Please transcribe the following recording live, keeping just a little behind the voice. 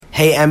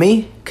Hey,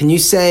 Emmy, can you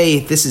say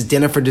this is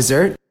dinner for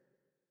dessert?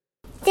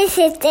 This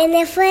is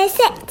dinner for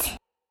dessert.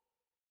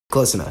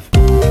 Close enough.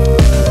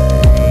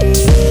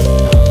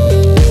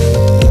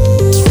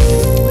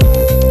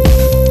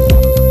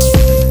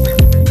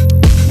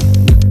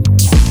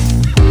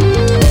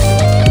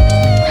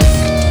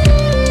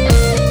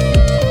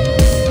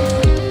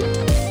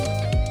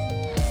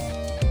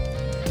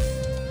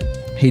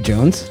 Hey,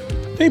 Jones.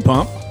 Hey,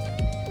 Pomp.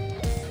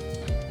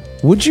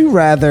 Would you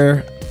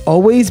rather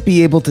always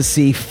be able to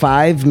see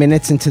 5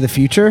 minutes into the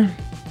future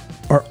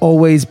or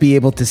always be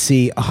able to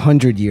see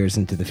 100 years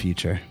into the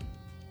future?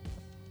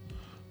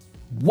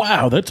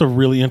 Wow, that's a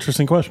really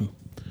interesting question.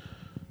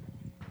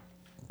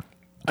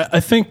 I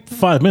think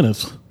 5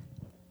 minutes.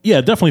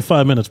 Yeah, definitely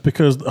 5 minutes,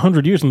 because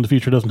 100 years in the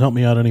future doesn't help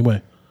me out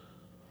anyway.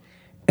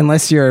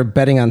 Unless you're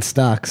betting on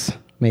stocks,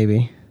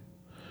 maybe.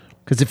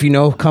 Because if you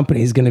know a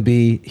company is going to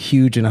be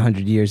huge in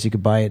 100 years, you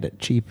could buy it at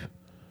cheap.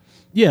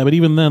 Yeah, but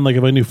even then, like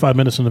if I knew 5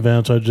 minutes in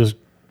advance, I'd just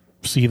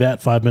see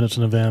that 5 minutes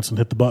in advance and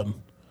hit the button.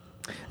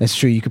 That's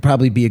true. You could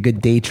probably be a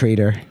good day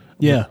trader.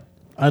 Yeah,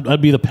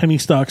 I'd be the penny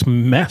stocks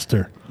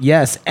master.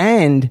 Yes,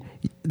 and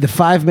the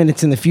 5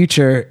 minutes in the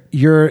future,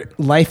 your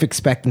life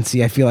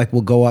expectancy, I feel like,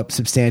 will go up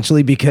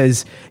substantially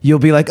because you'll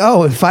be like,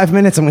 oh, in 5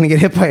 minutes, I'm going to get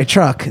hit by a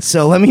truck.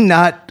 So let me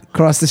not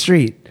cross the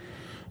street.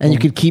 And you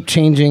could keep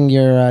changing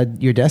your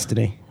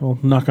destiny. Well,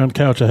 knock on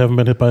couch, I haven't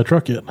been hit by a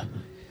truck yet.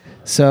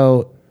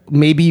 So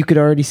maybe you could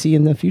already see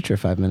in the future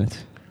 5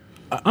 minutes.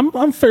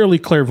 I'm fairly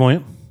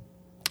clairvoyant.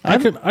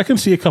 I can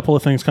see a couple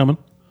of things coming.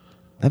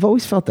 I've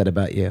always felt that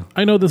about you.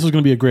 I know this is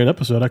going to be a great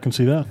episode. I can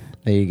see that.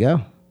 There you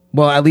go.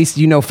 Well, at least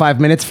you know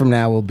 5 minutes from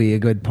now will be a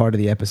good part of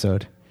the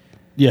episode.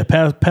 Yeah,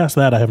 past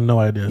that, I have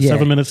no idea. Yeah.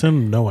 7 minutes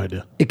in, no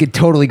idea. It could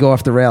totally go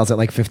off the rails at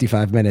like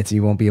 55 minutes. And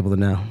you won't be able to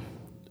know.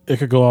 It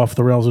could go off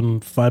the rails in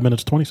 5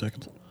 minutes, 20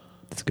 seconds.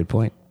 That's a good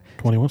point.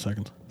 21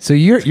 seconds. So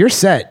you're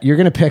set. You're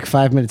going to pick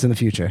 5 minutes in the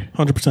future.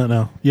 100%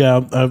 now.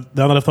 Yeah,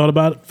 now that I've thought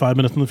about it, 5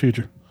 minutes in the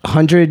future.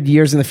 100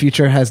 years in the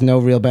future has no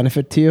real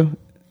benefit to you?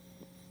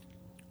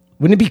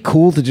 Wouldn't it be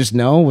cool to just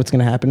know what's going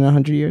to happen in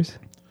 100 years?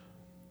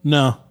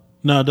 No,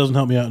 it doesn't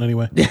help me out in any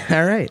way.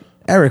 All right.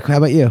 Eric, how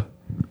about you?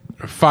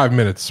 5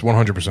 minutes,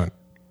 100%.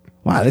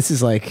 Wow, this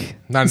is like...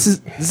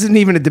 This isn't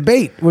even a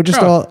debate. We're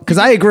just all... Because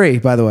I agree,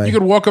 by the way. You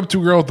could walk up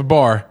to a girl at the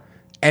bar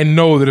and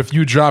know that if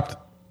you dropped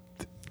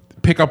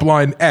pickup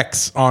line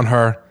X on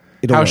her,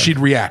 how she'd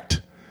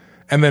react.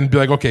 And then be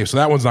like, okay, so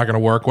that one's not going to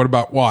work. What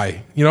about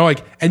Y? You know,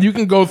 like, and you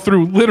can go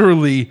through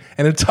literally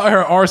an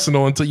entire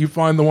arsenal until you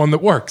find the one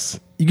that works.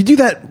 You could do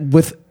that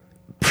with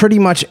pretty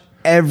much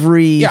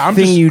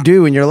everything you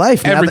do in your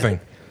life. Everything.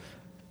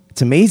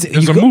 It's amazing.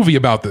 There's a movie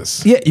about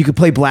this. Yeah, you could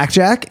play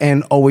blackjack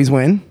and always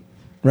win,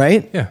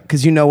 right? Yeah,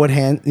 because you know what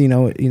hand you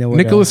know what.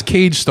 Nicolas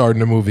Cage starred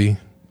in a movie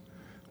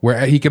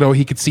where he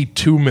could see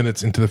 2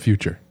 minutes into the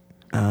future.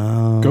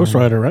 Ghost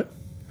Rider, right?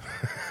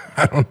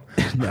 I don't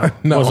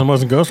no.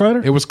 Wasn't Ghost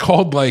Rider? It was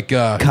called like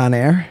Con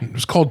Air. It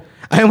was called.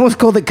 I almost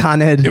called it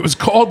Con Ed. It was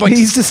called like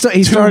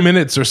 2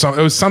 minutes or something.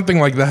 It was something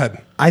like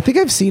that. I think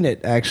I've seen it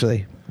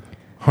actually.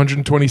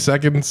 120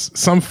 seconds,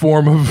 some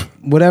form of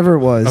whatever it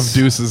was of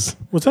deuces.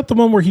 Was that the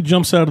one where he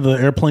jumps out of the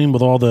airplane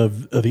with all the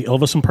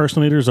Elvis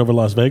impersonators over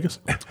Las Vegas?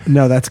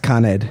 No, that's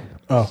Con Ed.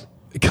 Oh,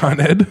 Con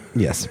Ed.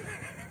 Yes.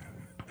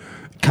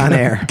 Con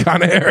Air.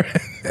 Con Air,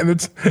 and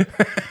it's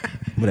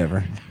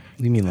whatever.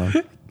 Leave me alone.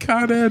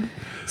 Con Ed.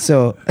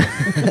 So,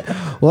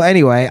 well,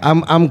 anyway,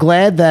 I'm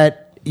glad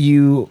that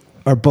you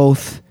are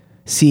both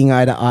seeing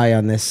eye to eye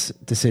on this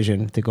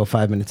decision to go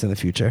 5 minutes in the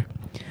future.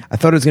 I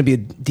thought it was going to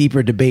be a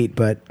deeper debate,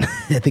 but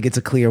I think it's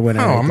a clear winner.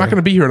 No, I'm not going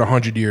to be here in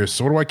 100 years,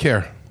 so what do I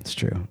care? It's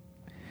true.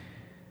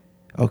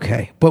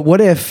 Okay, but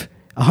what if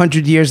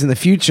 100 years in the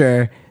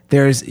future,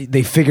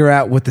 they figure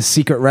out what the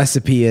secret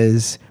recipe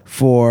is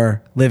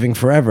for living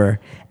forever,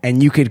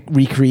 and you could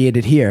recreate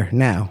it here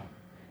now?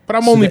 But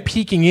I'm only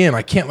peeking in.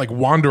 I can't like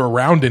wander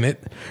around in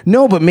it.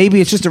 No, but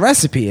maybe it's just a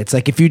recipe. It's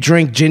like if you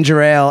drink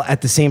ginger ale at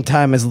the same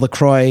time as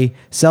LaCroix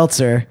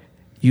seltzer,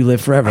 you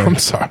live forever. I'm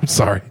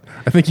sorry.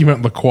 I think you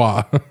meant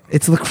LaCroix.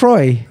 It's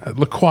LaCroix.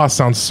 LaCroix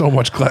sounds so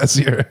much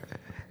classier.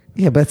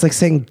 Yeah, but it's like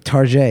saying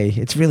Target.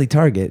 It's really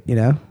Target, you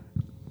know?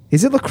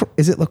 Is it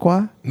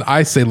LaCroix?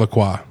 I say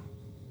LaCroix.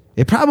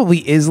 It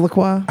probably is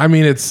LaCroix. I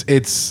mean,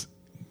 it's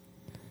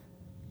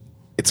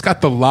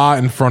got the la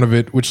in front of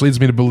it, which leads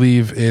me to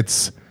believe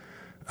it's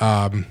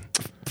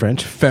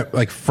French,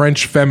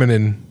 French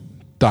feminine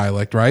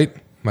dialect, right?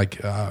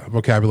 Like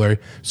vocabulary.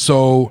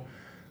 So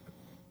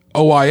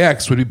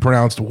OIX would be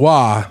pronounced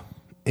wa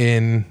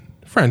in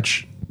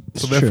French.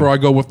 So therefore I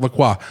go with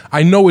LaCroix.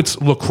 I know it's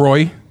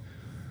LaCroix.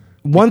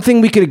 One thing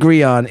we could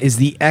agree on is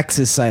the X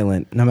is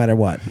silent no matter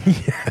what.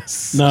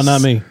 Yes. No,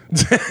 not me.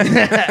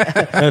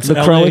 That's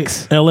LA,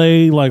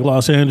 LA, like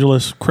Los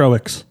Angeles, Croix.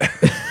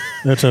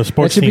 That's a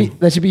sports team.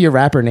 That should be your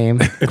rapper name.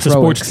 It's a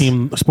sports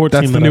team. That's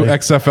the new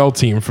XFL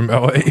team from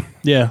LA.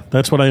 Yeah,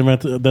 that's what I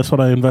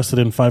invested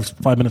in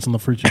 5 minutes in the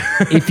future.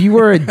 If you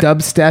were a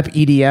dubstep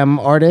EDM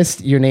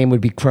artist, your name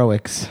would be Croix.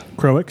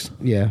 Croix?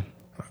 Yeah.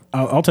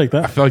 I'll take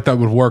that. I feel like that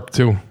would work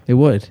too. It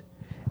would.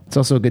 It's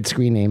also a good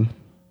screen name.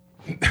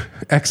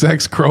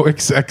 XX Crow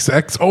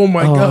XXX. Oh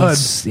my god!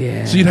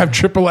 Yeah. So you'd have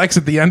triple X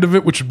at the end of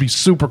it, which would be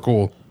super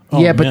cool.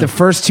 Yeah, but man. the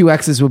first two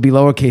X's would be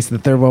lowercase. The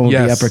third one would be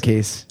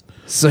uppercase.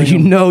 So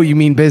you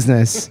mean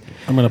business.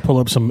 I'm going to pull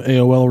up some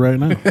AOL right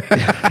now.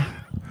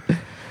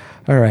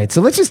 All right,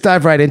 so let's just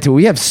dive right into it.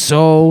 We have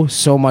so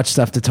much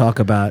stuff to talk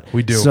about.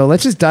 We do. So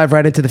let's just dive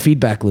right into the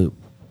feedback loop.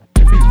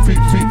 Feedback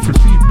loop.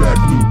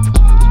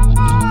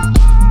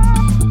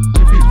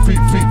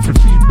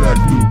 Feedback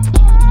loop.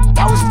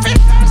 That was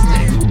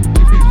fantastic.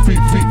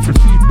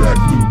 Feedback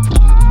loop.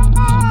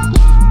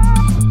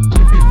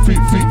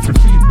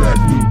 Feedback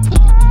loop.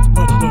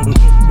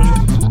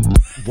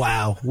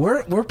 Wow,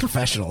 we're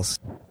professionals.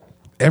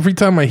 Every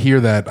time I hear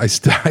that, I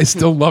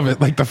still love it.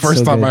 Like the first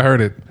So time good. I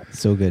heard it.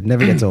 So good,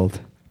 never gets old.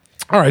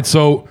 All right,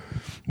 so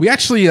we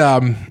actually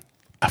a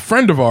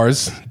friend of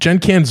ours, Jen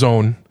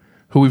Canzone,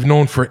 who we've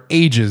known for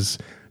ages,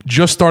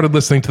 just started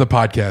listening to the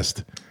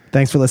podcast,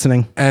 Thanks for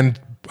listening. and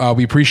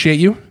we appreciate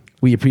you.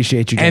 We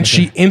appreciate you. And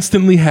Jonathan. she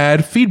instantly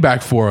had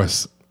feedback for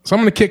us. So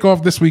I'm going to kick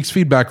off this week's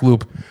feedback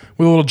loop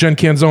with a little Jen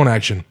Canzone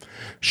action.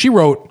 She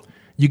wrote,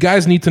 "You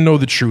guys need to know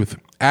the truth.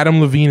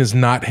 Adam Levine is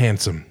not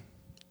handsome."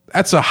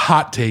 That's a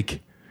hot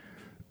take,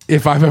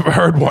 if I've ever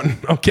heard one,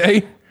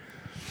 okay?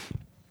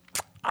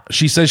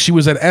 She says she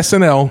was at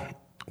SNL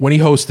when he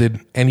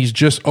hosted, and he's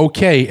just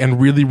okay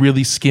and really,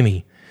 really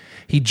skinny.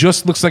 He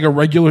just looks like a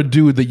regular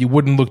dude that you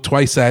wouldn't look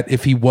twice at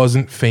if he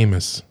wasn't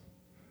famous.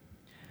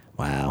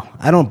 Wow,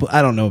 I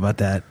don't know about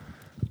that.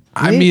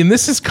 I mean,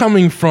 this is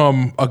coming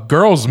from a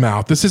girl's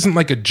mouth. This isn't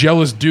like a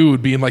jealous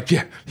dude being like,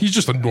 yeah, he's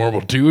just a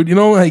normal dude. You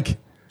know, like...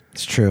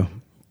 It's true.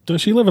 Does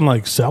she live in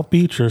like South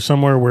Beach or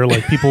somewhere where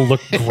like people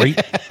look great?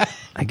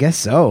 I guess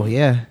so.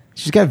 Yeah,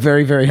 she's got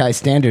very, very high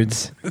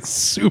standards. It's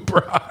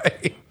super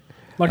high.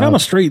 Like I'm a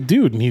straight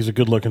dude and he's a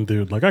good looking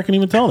dude. Like I can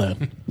even tell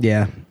that.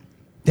 Yeah.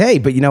 Hey,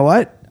 but you know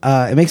what?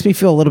 It makes me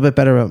feel a little bit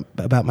better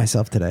about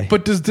myself today.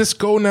 But does this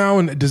go now,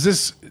 and does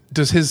his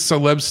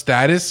celeb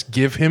status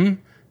give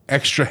him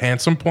extra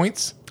handsome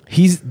points?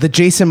 He's the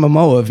Jason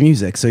Momoa of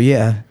music, so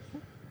yeah.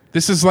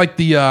 This is like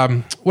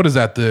the what is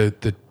that?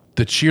 The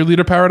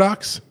cheerleader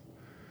paradox,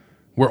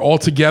 where all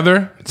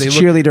together It's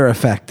cheerleader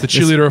effect. The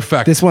cheerleader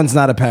effect. This one's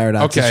not a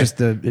paradox. Okay, It's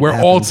just where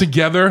all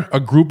together, a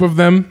group of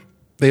them,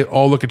 they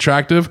all look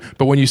attractive,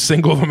 but when you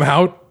single them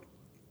out,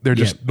 they're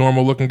just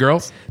normal looking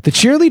girls. The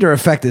cheerleader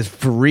effect is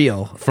for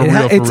real. For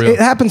real. It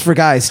happens for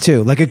guys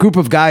too. Like a group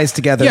of guys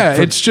together. Yeah,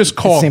 for it's just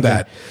the called same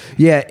that. thing.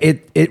 Yeah,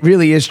 it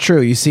really is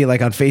true. You see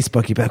like on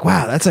Facebook, you'd be like,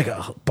 wow, that's like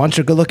a bunch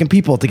of good looking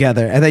people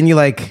together. And then you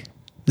like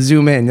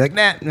zoom in. You're like,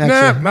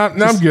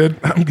 I'm good.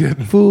 I'm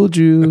good. Fooled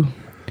you.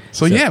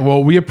 So yeah,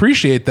 well, we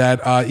appreciate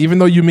that. Even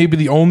though you may be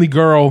the only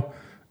girl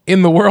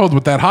in the world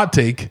with that hot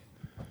take,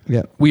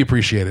 Yeah. we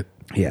appreciate it.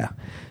 Yeah.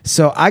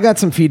 So I got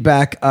some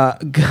feedback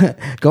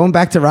going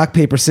back to rock,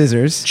 paper,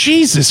 scissors.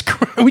 Jesus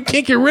Christ, we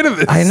can't get rid of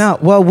this. I know.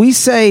 Well, we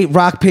say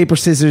rock, paper,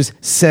 scissors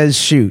says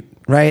shoot,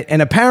 right?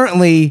 And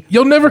apparently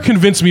You'll never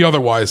convince me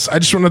otherwise. I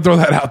just want to throw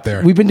that out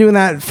there. we've been doing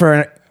that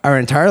for our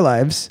entire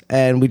lives,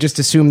 and we just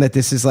assume that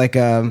this is like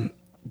a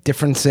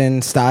difference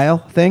in style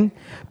thing.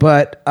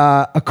 But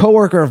a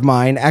coworker of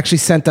mine actually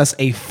sent us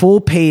a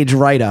full-page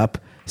write-up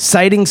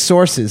citing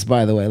sources,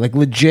 by the way, like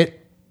legit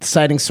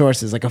citing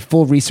sources, like a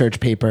full research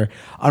paper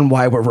on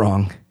why we're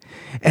wrong.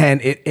 And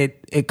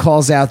it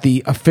calls out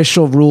the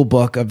official rule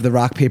book of the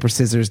rock, paper,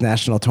 scissors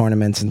national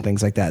tournaments and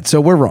things like that. So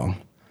we're wrong.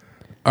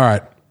 All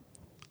right.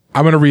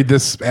 I'm going to read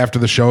this after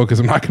the show because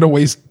I'm not going to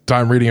waste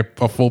time reading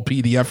a full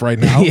PDF right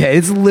now. Yeah,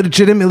 it's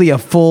legitimately a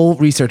full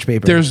research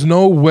paper. There's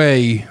no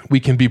way we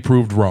can be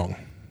proved wrong.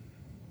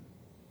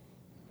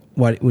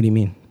 What do you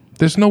mean?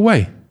 There's no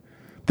way.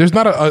 There's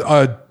not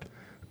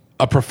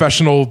a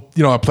professional,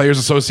 a players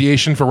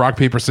association for rock,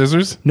 paper,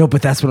 scissors. No,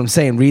 but that's what I'm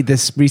saying. Read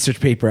this research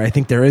paper. I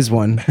think there is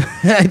one.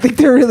 I think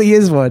there really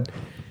is one.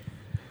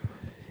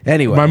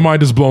 Anyway. My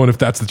mind is blown if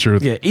that's the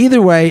truth. Yeah,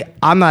 either way,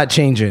 I'm not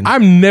changing.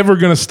 I'm never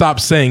going to stop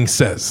saying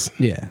says.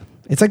 Yeah.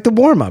 It's like the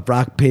warm-up.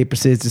 Rock, paper,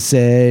 scissors,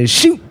 says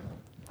shoot.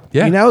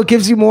 Yeah. It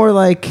gives you more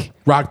like...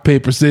 Rock,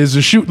 paper,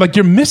 scissors, shoot. Like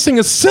you're missing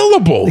a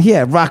syllable.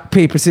 Yeah, rock,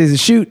 paper,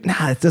 scissors, shoot.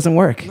 Nah, it doesn't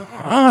work.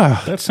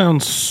 That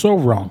sounds so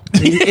wrong.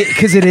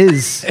 Because it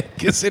is.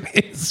 Because it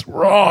is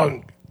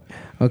wrong.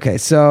 Okay,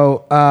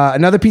 so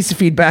another piece of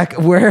feedback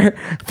where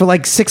for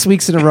like 6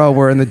 weeks in a row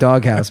we're in the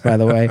doghouse, by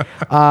the way,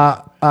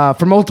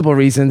 for multiple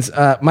reasons.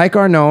 Mike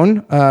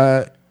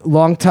Arnone,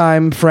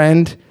 longtime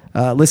friend,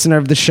 listener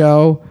of the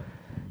show,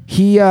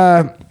 he...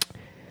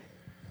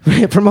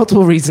 for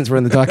multiple reasons we're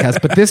in the doghouse,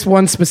 but this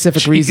one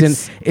specific reason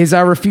is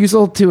our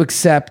refusal to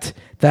accept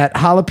that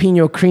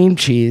jalapeno cream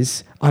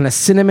cheese on a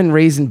cinnamon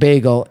raisin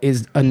bagel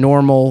is a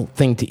normal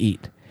thing to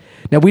eat.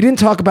 Now, we didn't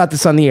talk about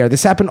this on the air.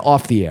 This happened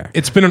off the air.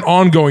 It's been an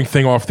ongoing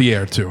thing off the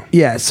air, too.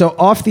 Yeah, so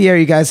off the air,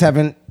 you guys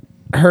haven't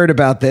heard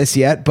about this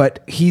yet,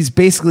 but he's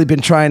basically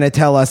been trying to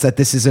tell us that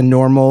this is a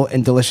normal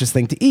and delicious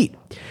thing to eat.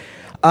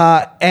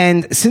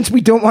 And since we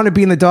don't want to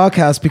be in the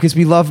doghouse because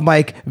we love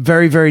Mike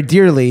very, very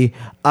dearly,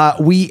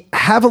 we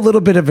have a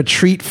little bit of a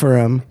treat for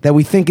him that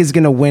we think is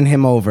going to win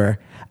him over.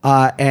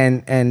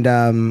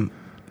 and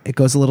it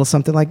goes a little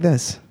something like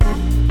this.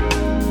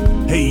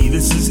 Hey,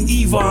 this is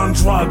Ivan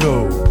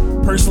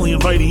Drago, personally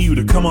inviting you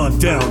to come on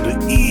down to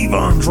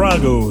Ivan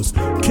Drago's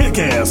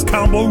Kick-Ass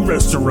Combo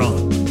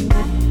Restaurant.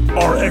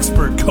 Our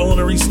expert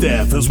culinary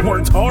staff has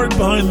worked hard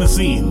behind the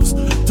scenes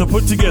to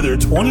put together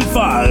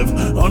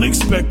 25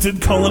 unexpected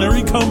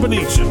culinary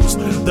combinations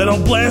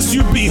that'll blast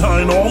your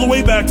behind all the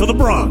way back to the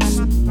Bronx.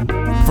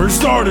 For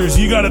starters,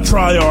 you gotta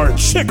try our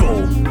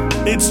chickle.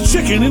 It's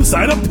chicken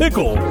inside a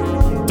pickle.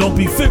 Don't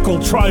be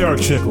fickle, try our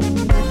chickle.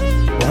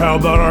 Or how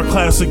about our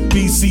classic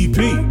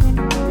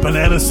BCP,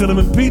 banana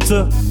cinnamon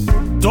pizza?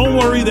 Don't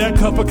worry, that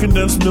cup of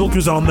condensed milk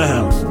is on the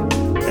house.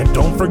 And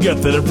don't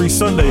forget that every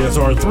Sunday is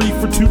our 3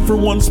 for 2 for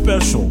 1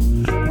 special,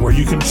 where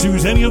you can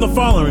choose any of the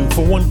following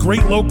for one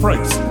great low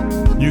price.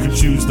 You can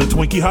choose the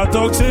Twinkie hot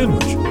dog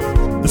sandwich,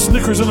 the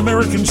Snickers and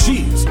American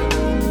cheese,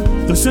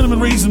 the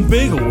cinnamon raisin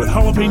bagel with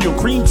jalapeno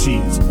cream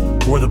cheese,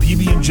 or the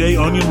PB&J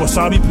onion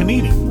wasabi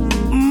panini.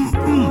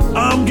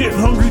 I'm getting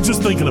hungry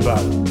just thinking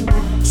about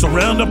it. So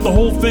round up the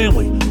whole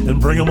family and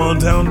bring them on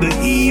down to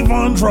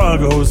Ivan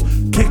Drago's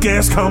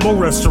Kick-Ass Combo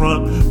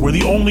Restaurant, where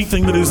the only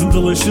thing that isn't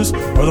delicious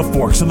are the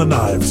forks and the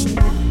knives.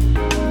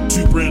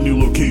 2 brand new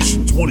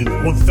locations, one in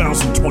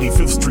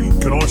 1025th Street,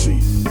 Canarsie,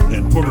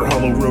 and Booger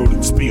Hollow Road in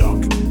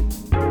Spionk.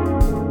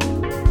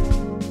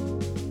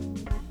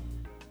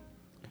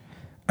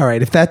 All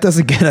right, if that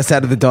doesn't get us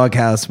out of the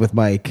doghouse with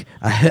Mike,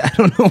 I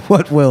don't know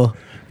what will.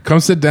 Come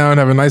sit down,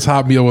 have a nice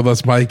hot meal with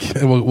us, Mike,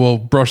 and we'll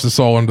brush this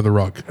all under the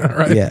rug. All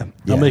right? Yeah.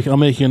 I'll make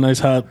you a nice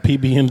hot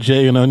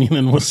PB&J and onion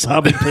and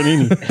wasabi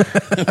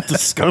panini.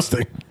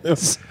 Disgusting.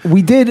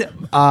 We did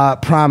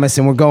promise,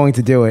 and we're going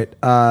to do it.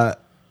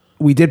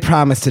 We did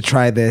promise to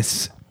try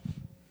this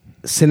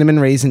cinnamon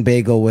raisin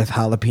bagel with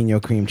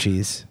jalapeno cream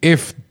cheese.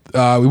 If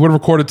we would have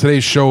recorded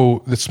today's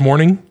show this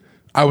morning,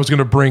 I was going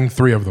to bring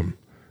 3 of them.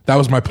 That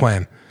was my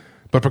plan.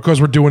 But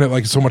because we're doing it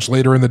like so much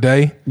later in the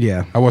day,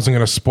 I wasn't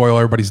going to spoil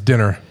everybody's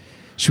dinner.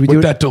 Should we do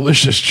that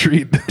delicious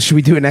treat? Should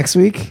we do it next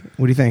week?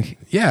 What do you think?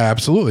 Yeah,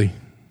 absolutely.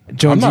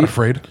 Jones, I'm not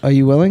afraid. Are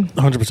you willing?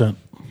 100%.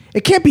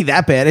 It can't be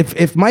that bad.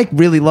 If Mike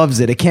really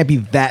loves it can't be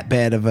that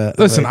bad of a...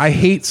 Listen, I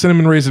hate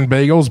cinnamon raisin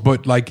bagels,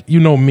 but like,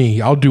 you know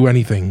me, I'll do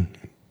anything.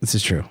 This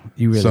is true.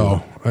 You really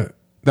will.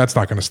 That's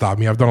not going to stop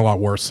me. I've done a lot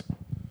worse.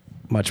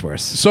 Much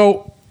worse.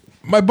 So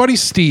my buddy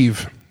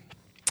Steve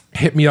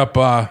hit me up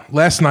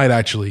last night,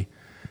 actually,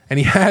 and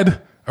he had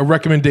a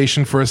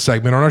recommendation for a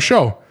segment on our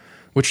show,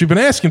 which we've been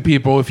asking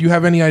people, if you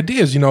have any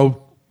ideas,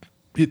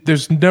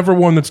 there's never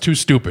one that's too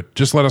stupid.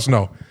 Just let us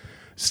know.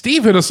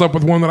 Steve hit us up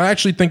with one that I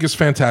actually think is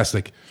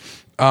fantastic.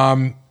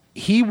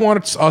 He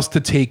wants us to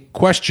take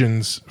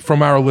questions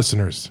from our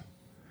listeners,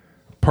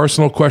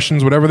 personal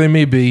questions, whatever they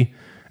may be,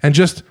 and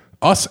just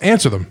us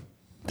answer them.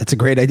 That's a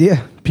great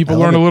idea. People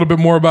learn a little bit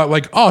more about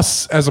like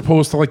us as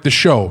opposed to like the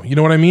show. You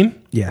know what I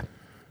mean? Yeah.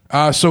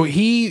 So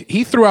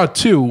he threw out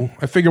 2.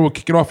 I figure we'll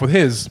kick it off with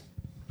his.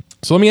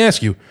 So let me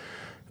ask you.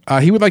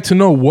 He would like to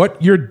know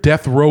what your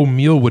death row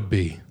meal would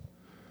be.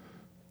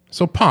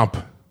 So Pomp,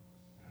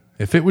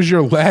 if it was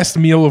your last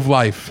meal of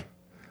life.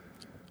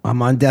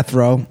 I'm on death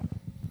row.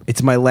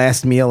 It's my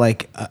last meal.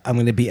 Like, I'm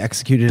going to be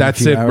executed That's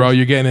in a few it, hours. bro.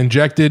 You're getting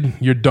injected.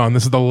 You're done.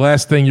 This is the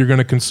last thing you're going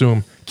to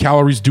consume.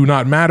 Calories do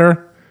not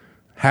matter.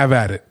 Have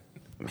at it.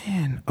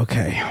 Man,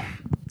 okay.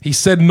 He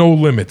said no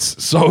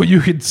limits. So you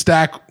could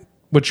stack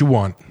what you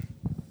want.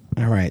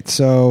 All right,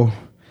 so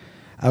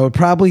I would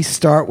probably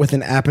start with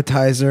an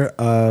appetizer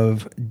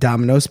of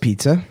Domino's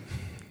pizza.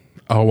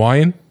 A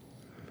Hawaiian?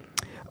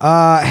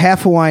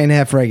 Half Hawaiian,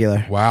 half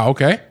regular. Wow,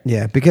 okay.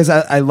 Yeah, because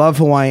I love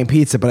Hawaiian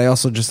pizza, but I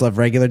also just love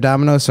regular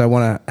Domino's, so I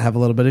want to have a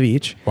little bit of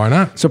each. Why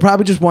not? So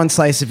probably just one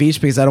slice of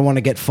each because I don't want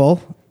to get full.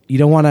 You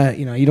don't want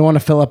to,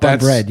 fill up on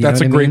bread.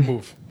 That's a great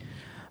move.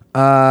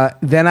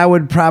 Then I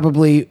would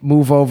probably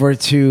move over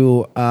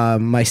to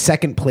my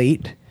second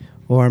plate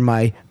or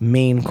my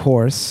main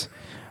course.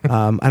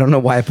 I don't know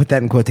why I put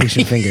that in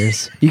quotation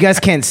fingers. You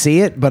guys can't see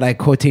it, but I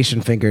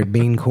quotation fingered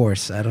main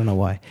course. I don't know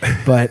why,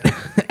 but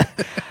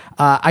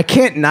I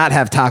can't not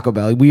have Taco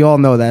Bell. We all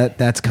know that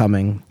that's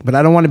coming, but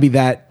I don't want to be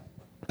that.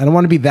 I don't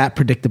want to be that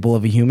predictable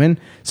of a human.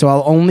 So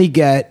I'll only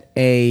get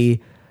a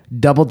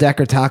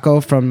double-decker taco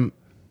from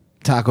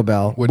Taco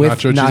Bell with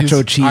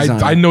nacho cheese on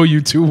it. I know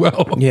you too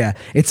well. Yeah.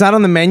 It's not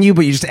on the menu,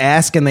 but you just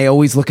ask and they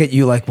always look at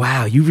you like,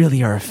 wow, you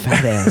really are a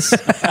fat ass.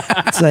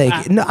 It's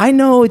like, no, I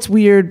know it's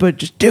weird, but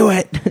just do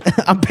it.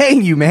 I'm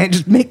paying you, man.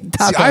 Just make the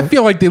taco. See, I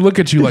feel like they look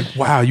at you like,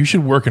 wow, you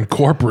should work in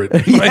corporate.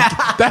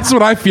 Like, that's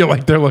what I feel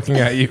like they're looking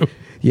at you.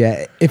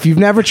 Yeah. If you've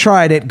never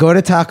tried it, go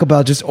to Taco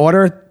Bell, just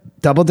order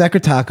double-decker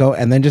taco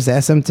and then just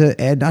ask them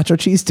to add nacho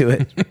cheese to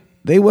it.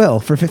 They will.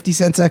 For 50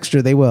 cents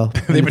extra, they will.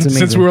 They've been,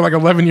 since we were like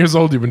 11 years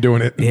old, you've been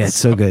doing it. Yeah, it's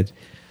so good.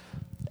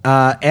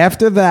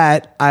 After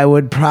that, I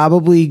would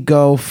probably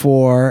go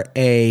for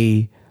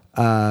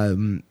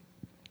I'm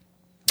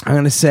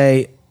going to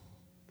say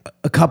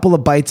a couple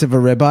of bites of a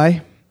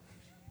ribeye,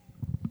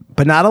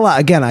 but not a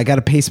lot. Again, I got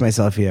to pace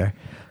myself here.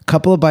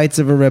 couple of bites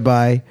of a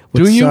ribeye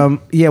with Do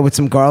you? with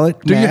some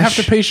garlic. Do you mash,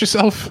 have to pace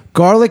yourself?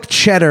 garlic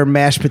cheddar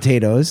mashed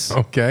potatoes,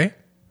 Okay.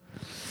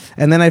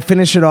 and then I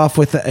finish it off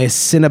with a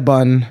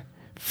Cinnabon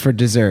for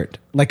dessert,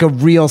 like a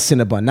real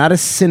Cinnabon, not a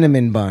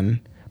cinnamon bun,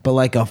 but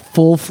like a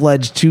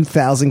full-fledged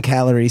 2,000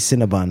 calorie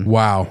Cinnabon.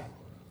 Wow.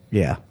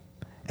 Yeah,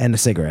 and a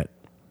cigarette.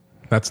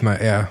 That's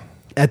not, yeah.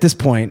 At this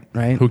point,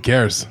 right? Who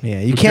cares? Yeah,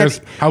 you Who can't-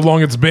 cares how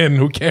long it's been?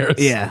 Who cares?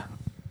 Yeah.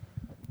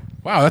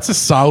 Wow, that's a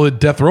solid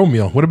death row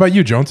meal. What about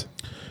you, Jones?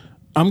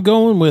 I'm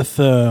going with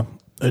a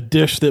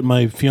dish that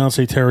my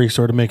fiance Terry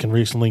started making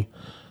recently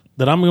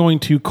that I'm going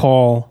to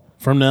call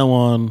from now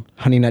on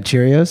Honey Nut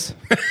Cheerios.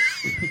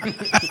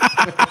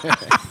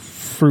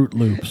 Fruit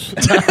Loops.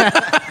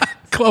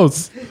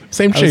 Close.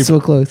 Same I shape. was so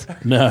close.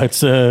 No,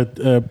 it's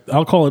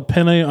I'll call it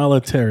penne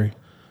alla Terry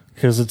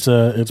because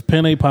it's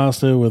penne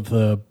pasta with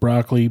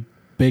broccoli,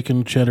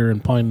 bacon, cheddar,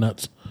 and pine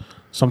nuts.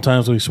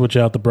 Sometimes we switch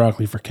out the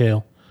broccoli for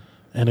kale,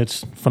 and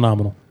it's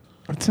phenomenal.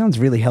 It sounds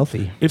really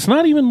healthy. It's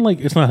not even like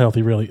it's not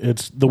healthy really.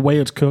 It's the way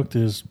it's cooked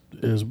is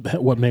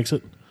what makes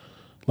it.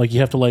 Like you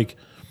have to like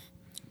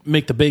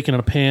make the bacon in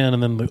a pan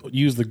and then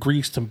use the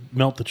grease to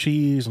melt the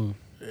cheese, and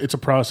it's a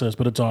process,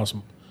 but it's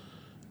awesome.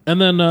 And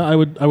then I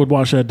would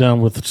wash that down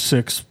with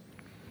 6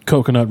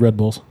 coconut Red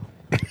Bulls.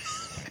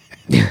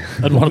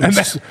 I'd want And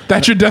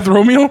that's your death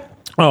row meal?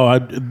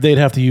 they'd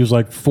have to use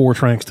like 4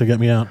 tranks to get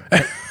me out.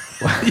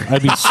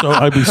 I'd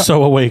be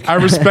so awake. I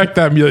respect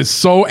that meal. It's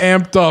so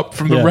amped up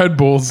from the Yeah. Red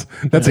Bulls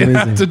that's going to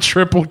have to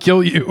triple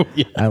kill you.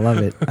 I love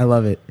it. I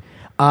love it.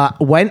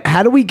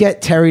 How do we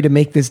get Terry to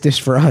make this dish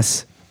for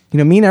us? You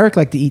know, me and Eric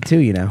like to eat too,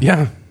 you know.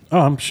 Yeah. Oh,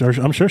 I'm sure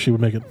she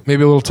would make it.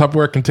 Maybe a little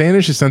Tupperware container.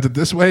 She sent it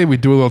this way. We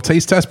do a little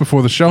taste test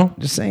before the show.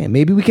 Just saying.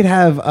 Maybe we could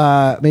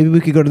maybe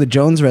we could go to the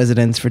Jones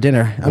residence for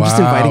dinner. I'm just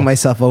Wow. inviting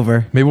myself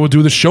over. Maybe we'll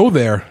do the show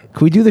there.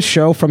 Could we do the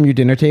show from your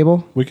dinner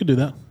table? We could do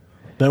that.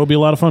 That would be a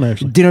lot of fun,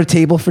 actually. Dinner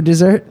table for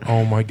dessert?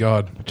 Oh, my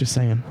God. Just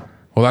saying.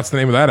 Well, that's the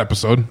name of that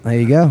episode. There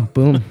you go.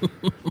 Boom.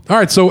 All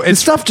right. So The it's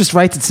stuff just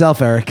writes itself,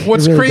 Eric. It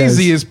what's really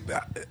crazy does. is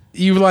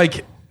you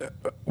like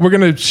we're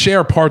going to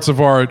share parts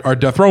of our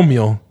death row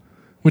meal,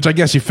 which I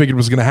guess you figured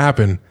was going to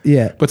happen.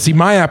 Yeah. But see,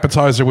 my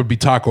appetizer would be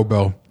Taco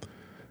Bell,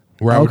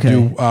 where I would Okay.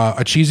 do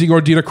a cheesy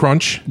gordita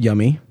crunch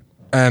Yummy.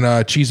 and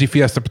a cheesy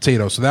fiesta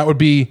potato. So that would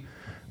be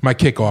my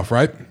kickoff,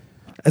 right?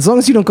 As long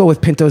as you don't go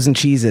with pintos and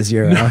cheese as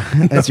your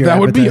That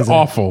would be appetizer.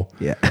 awful.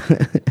 Yeah.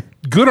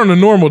 Good on a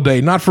normal day,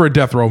 not for a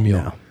death row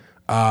meal.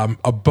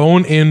 A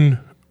bone-in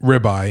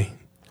ribeye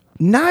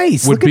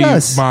Nice. would Look be at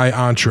us. my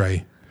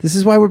entree. This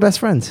is why we're best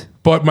friends.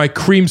 But my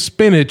cream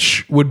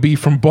spinach would be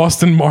from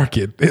Boston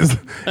Market. Is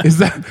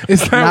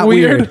that Not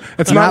weird?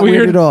 It's not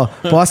weird at all.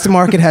 Boston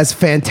Market has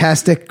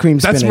fantastic cream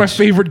That's spinach. my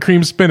favorite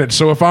cream spinach.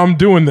 So if I'm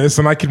doing this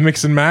and I can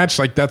mix and match,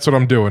 like that's what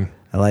I'm doing.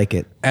 I like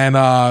it. And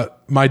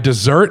my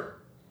dessert,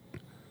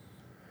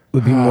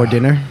 Would be more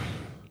dinner.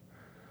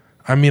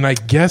 I mean, I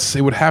guess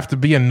it would have to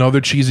be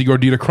another cheesy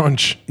gordita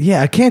crunch.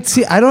 Yeah, I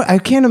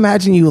can't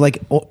imagine you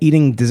like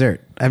eating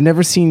dessert. I've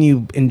never seen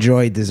you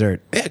enjoy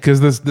dessert. Yeah, because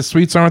the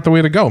sweets aren't the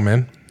way to go,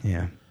 man.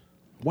 Yeah.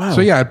 Wow.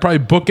 So yeah, I'd probably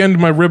bookend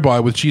my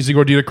ribeye with cheesy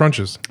gordita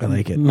crunches. I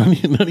like it. None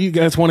of you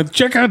guys wanted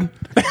chicken.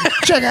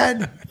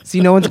 Chicken. See,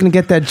 no one's going to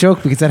get that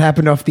joke because that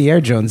happened off the air,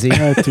 Jonesy.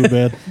 Too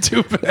bad.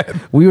 Too bad.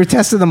 We were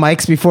testing the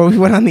mics before we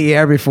went on the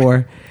air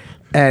before.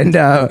 And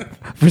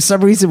for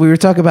some reason, we were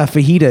talking about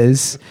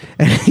fajitas.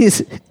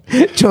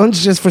 And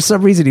Jones just, for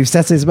some reason, he was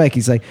testing his mic.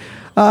 He's like,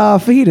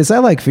 fajitas. I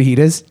like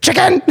fajitas.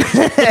 Chicken!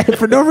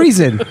 For no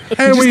reason. He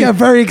just got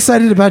very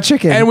excited about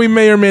chicken. And we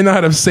may or may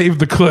not have saved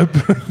the clip.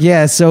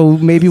 Yeah, so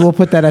maybe we'll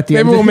put that at the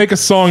Maybe end. we'll make a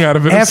song out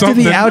of it. After or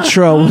the something.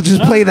 outro, we'll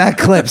just play that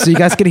clip so you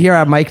guys can hear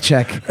our mic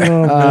check.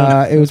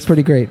 It was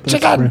pretty great.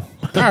 Chicken!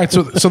 All right,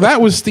 so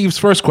that was Steve's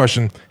first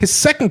question. His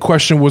second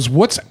question was,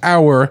 what's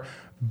our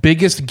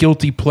biggest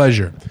guilty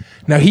pleasure?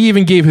 Now, he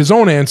even gave his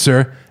own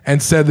answer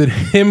and said that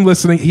he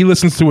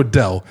listens to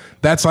Adele.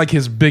 That's like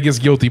his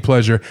biggest guilty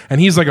pleasure. And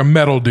he's like a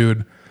metal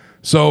dude.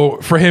 So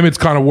for him, it's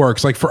kind of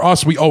works. Like for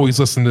us, we always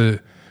listen to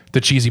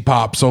the cheesy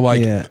pop. So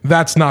like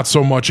that's not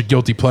so much a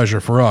guilty pleasure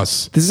for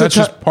us. That's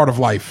just part of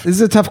life. This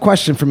is a tough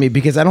question for me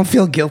because I don't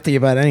feel guilty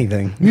about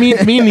anything. Me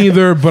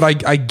neither, but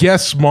I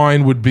guess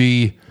mine would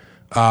be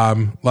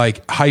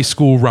like high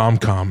school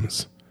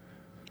rom-coms.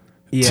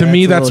 Yeah, To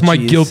me, a that's little my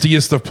cheese.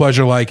 guiltiest of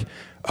pleasure. Like,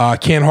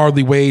 Can't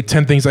Hardly Wait,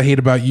 10 Things I Hate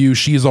About You,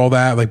 She's All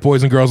That, like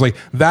Boys and Girls. Like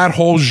that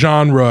whole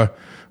genre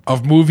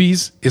of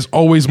movies is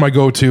always my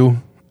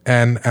go-to,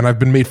 and I've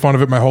been made fun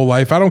of it my whole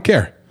life. I don't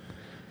care.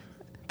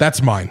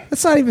 That's mine.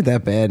 That's not even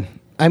that bad.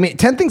 I mean,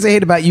 10 Things I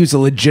Hate About You is a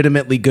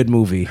legitimately good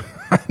movie.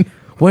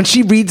 When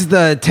she reads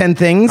the 10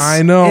 things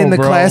I know, in the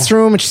bro.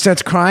 classroom and she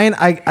starts crying,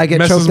 I get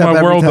Messes choked up my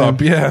every world time.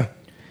 up, yeah.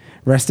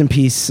 Rest in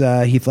peace,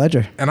 Heath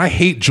Ledger. And I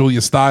hate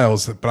Julia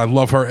Stiles, but I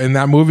love her in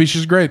that movie.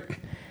 She's great.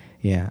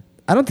 Yeah.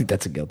 I don't think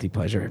that's a guilty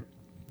pleasure.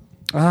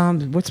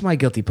 What's my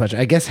guilty pleasure?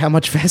 I guess how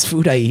much fast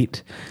food I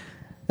eat.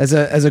 As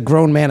a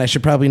grown man, I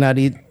should probably not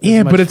eat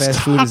as much but it's fast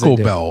food as I Taco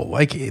do. Bell.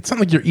 Like, it's not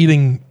like you're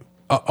eating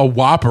a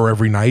Whopper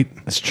every night.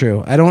 That's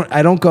true. I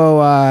don't go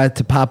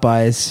to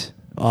Popeyes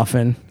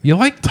often. You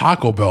like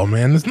Taco Bell,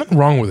 man. There's nothing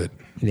wrong with it.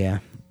 Yeah.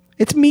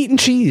 It's meat and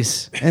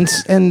cheese and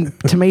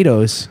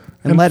tomatoes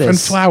and lettuce. And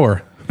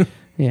flour.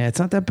 Yeah, it's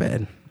not that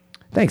bad.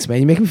 Thanks, man.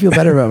 You make me feel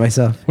better about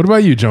myself. What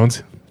about you,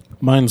 Jones?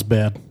 Mine's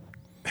bad.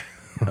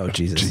 Oh,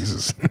 Jesus.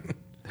 Jesus.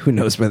 Who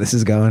knows where this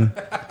is going?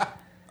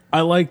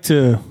 I like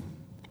to,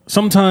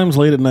 sometimes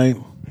late at night,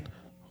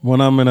 when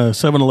I'm in a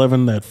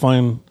 7-Eleven, that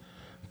fine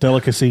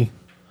delicacy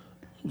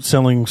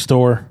selling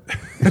store,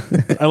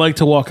 I like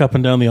to walk up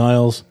and down the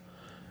aisles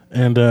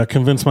and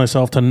convince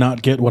myself to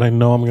not get what I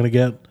know I'm going to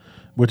get,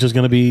 which is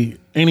going to be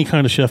any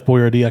kind of Chef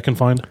Boyardee I can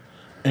find,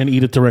 and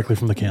eat it directly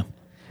from the can.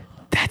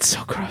 That's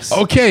so gross.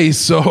 Okay,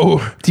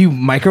 so Do you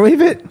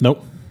microwave it?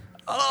 Nope.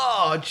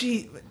 Oh,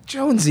 gee.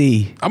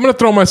 Jonesy. I'm going to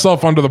throw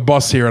myself under the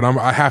bus here, and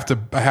I have to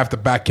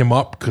back him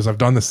up because I've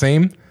done the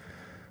same.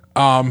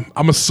 I'm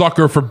a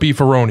sucker for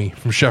beefaroni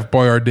from Chef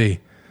Boyardee.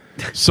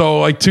 So,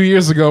 like 2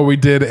 years ago, we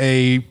did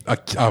a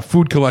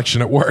food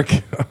collection at work,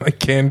 like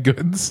canned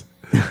goods.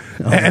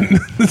 And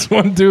this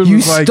one dude You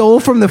was like, stole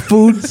from the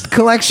food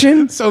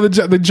collection? so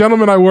the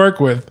gentleman I work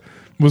with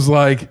was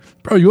like,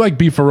 bro, you like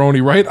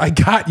beefaroni, right? I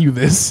got you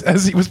this.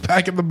 As he was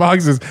packing the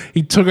boxes,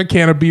 he took a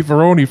can of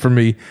beefaroni from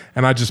me,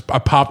 and I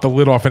popped the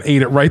lid off and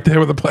ate it right there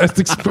with a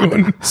plastic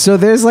spoon. So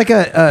there's like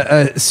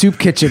a soup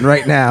kitchen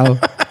right now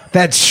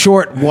that's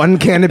short one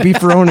can of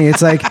beefaroni.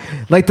 It's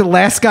like the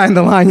last guy in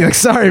the line. You're like,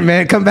 sorry,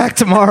 man, come back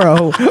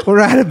tomorrow. We're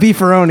out of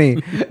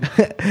beefaroni.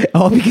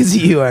 All because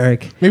of you,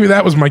 Eric. Maybe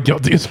that was my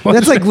guiltiest pleasure.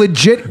 That's like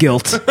legit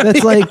guilt.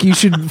 That's like you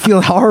should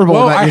feel horrible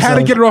well, about I yourself. had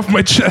to get it off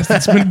my chest.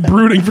 It's been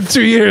brooding for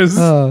 2 years.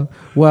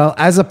 Well,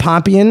 as a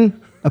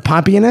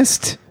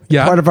Pompeianist,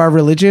 Yeah. part of our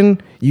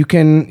religion, you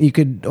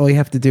could all you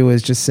have to do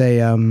is just say,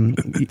 one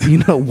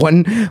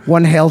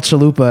hail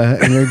chalupa,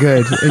 and you're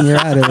good, and you're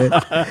out of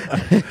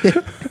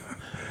it.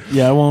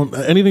 Yeah, I won't.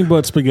 Anything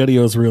but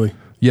SpaghettiOs, really.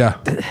 Yeah.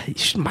 You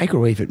should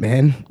microwave it,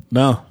 man.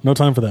 No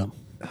time for that.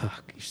 You're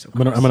so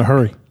I'm in a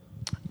hurry.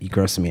 You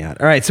grossing me out.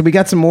 All right, so we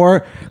got some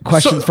more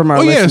questions from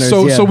our listeners.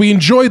 So we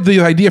enjoyed the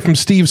idea from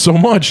Steve so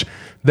much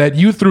that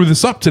you threw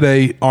this up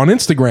today on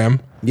Instagram.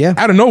 Yeah.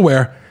 Out of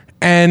nowhere,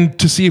 and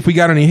to see if we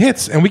got any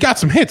hits, and we got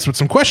some hits with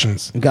some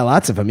questions. We got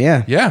lots of them.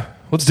 Yeah. Yeah,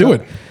 let's do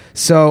it.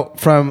 So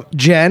from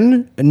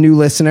Jen, a new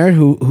listener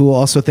who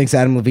also thinks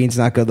Adam Levine's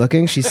not good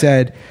looking, she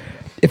said,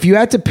 if you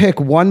had to pick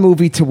one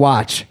movie to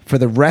watch for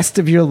the rest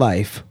of your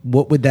life,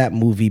 what would that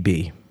movie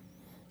be?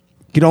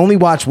 You could only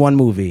watch one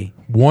movie.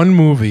 One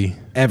movie.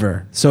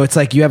 Ever. So it's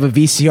like you have a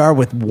VCR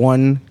with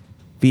one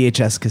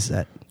VHS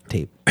cassette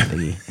tape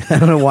thingy. I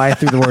don't know why I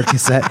threw the word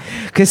cassette.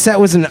 Cassette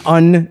was an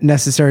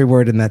unnecessary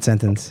word in that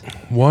sentence.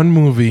 One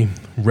movie,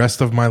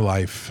 rest of my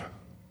life.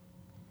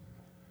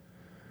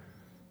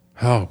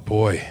 Oh,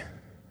 boy.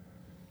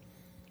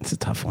 It's a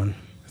tough one.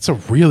 It's a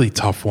really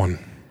tough one.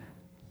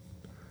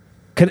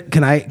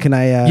 Can I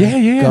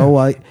Yeah.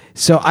 go?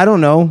 So I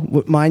don't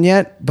know mine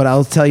yet, but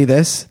I'll tell you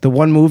this. The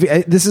one movie,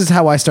 this is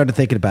how I started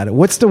thinking about it.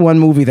 What's the one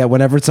movie that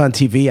whenever it's on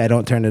TV, I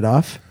don't turn it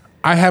off?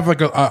 I have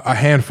like a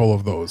handful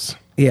of those.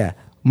 Yeah.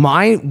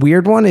 My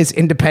weird one is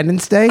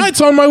Independence Day.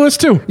 It's on my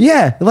list too.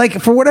 Yeah. Like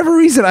for whatever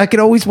reason, I could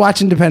always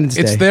watch Independence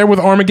Day. It's there with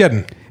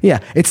Armageddon. Yeah.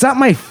 It's not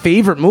my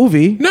favorite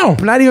movie. No.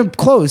 Not even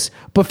close.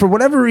 But for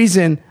whatever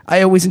reason,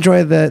 I always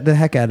enjoy the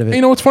heck out of it.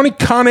 You know what's funny?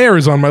 Con Air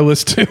is on my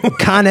list too.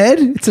 Con Ed?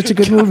 It's such a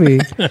good movie.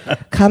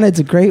 Con Ed's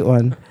a great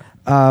one.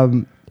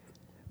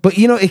 But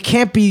it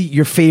can't be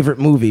your favorite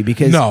movie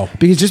because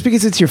just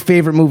because it's your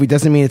favorite movie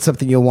doesn't mean it's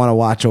something you'll want to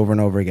watch over and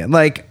over again.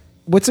 Like,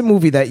 what's a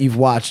movie that you've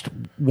watched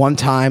one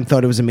time,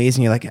 thought it was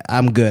amazing, you're like,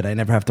 I'm good, I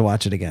never have to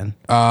watch it again?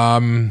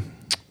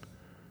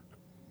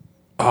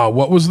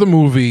 What was the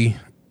movie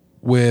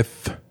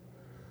with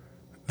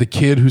the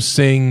kid who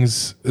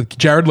sings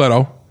Jared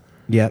Leto?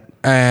 Yep.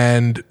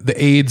 And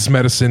the AIDS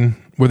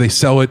medicine where they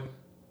sell it.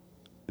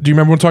 Do you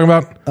remember what I'm talking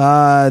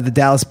about? The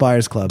Dallas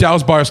Buyers Club.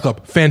 Dallas Buyers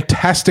Club.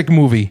 Fantastic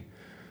movie.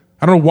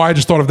 I don't know why I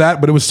just thought of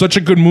that, but it was such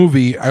a good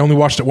movie. I only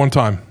watched it one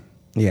time.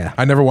 Yeah.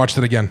 I never watched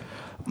it again.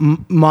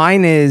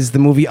 Mine is the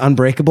movie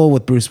Unbreakable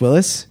with Bruce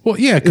Willis. Well,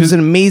 yeah. It was an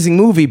amazing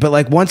movie, but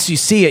like once you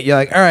see it, you're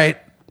like, all right,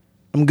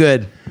 I'm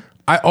good.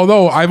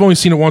 Although I've only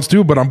seen it once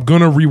too, but I'm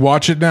going to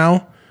rewatch it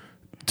now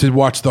to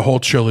watch the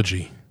whole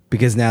trilogy.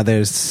 Because now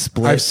there's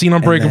Split. I've seen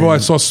Unbreakable. I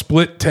saw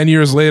Split 10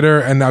 years later,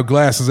 and now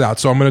Glass is out.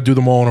 So I'm going to do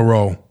them all in a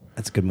row.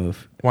 That's a good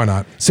move. Why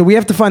not? So we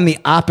have to find the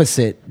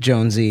opposite,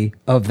 Jonesy,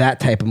 of that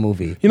type of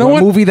movie. You know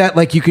what? A movie that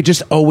like you could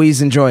just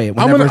always enjoy it.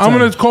 I'm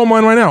going to call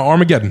mine right now.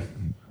 Armageddon.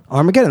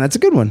 That's a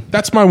good one.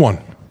 That's my one.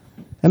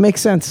 That makes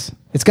sense.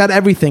 It's got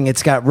everything.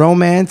 It's got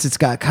romance. It's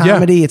got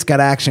comedy. It's got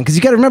action. Because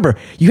you got to remember,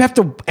 you have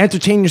to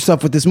entertain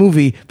yourself with this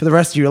movie for the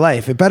rest of your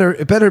life. It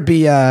better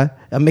be a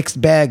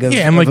mixed bag of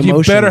and like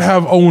emotions. you better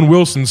have Owen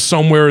Wilson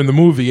somewhere in the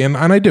movie, and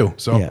I do.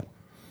 So yeah.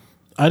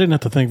 I didn't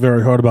have to think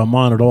very hard about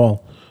mine at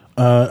all.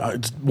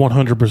 It's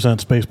 100%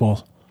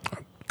 Spaceballs.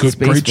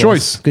 Great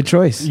choice. Good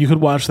choice. You could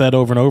watch that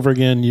over and over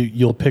again.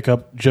 You'll pick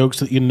up jokes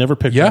that you never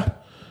picked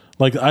up.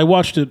 Like I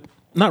watched it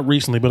not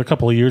recently, but a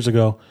couple of years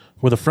ago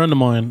with a friend of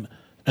mine,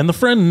 and the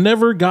friend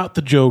never got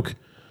the joke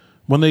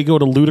when they go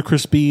to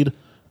ludicrous speed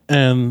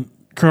and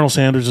Colonel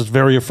Sanders is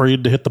very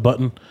afraid to hit the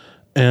button,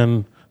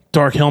 and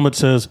Dark Helmet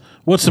says,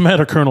 "What's the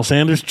matter, Colonel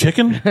Sanders?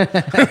 Chicken?"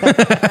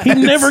 He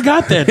never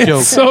got that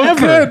joke. So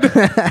ever. good.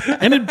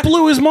 And it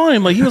blew his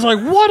mind. Like, he was like,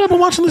 "What? I've been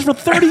watching this for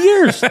 30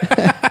 years."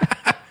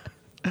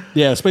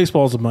 Yeah,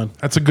 Spaceballs of mine.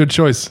 That's a good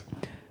choice.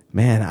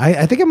 Man,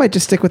 I think I might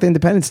just stick with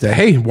Independence Day.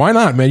 Hey, why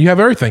not, man? You have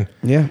everything.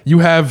 Yeah. You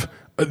have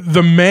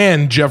the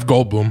man, Jeff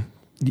Goldblum.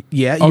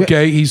 Yeah.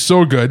 Okay, he's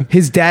so good.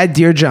 His dad,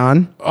 Dear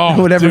John,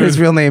 Oh, whatever dude. his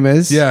real name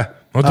is. Yeah.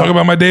 I'll talk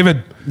about my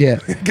David. Yeah.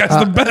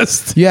 Guy's the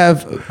best. You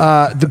have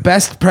the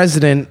best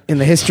president in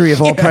the history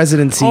of all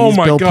presidencies, Oh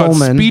my Bill God,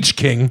 Pullman. Speech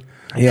King.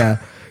 Yeah.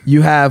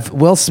 You have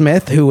Will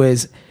Smith, who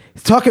is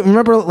talking.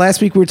 Remember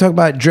last week we were talking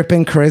about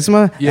dripping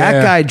charisma? Yeah.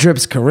 That guy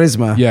drips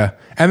charisma. Yeah.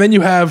 And then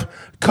you have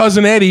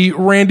Cousin Eddie,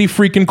 Randy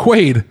freaking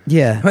Quaid.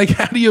 Yeah. Like,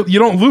 how do you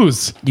don't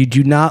lose? You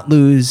do not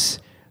lose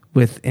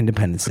with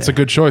Independence Day. It's a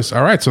good choice.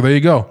 All right, so there you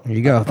go. There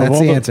you go. Of That's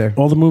all the answer.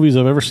 All the movies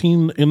I've ever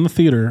seen in the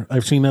theater,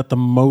 I've seen that the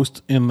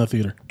most in the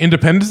theater.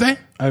 Independence Day?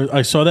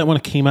 I saw that when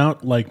it came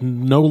out like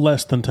no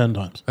less than 10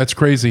 times. That's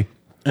crazy.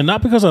 And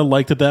not because I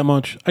liked it that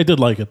much. I did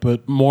like it,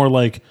 but more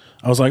like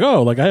I was like,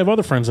 oh, like I have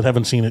other friends that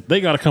haven't seen it.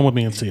 They got to come with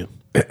me and see it.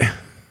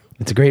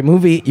 It's a great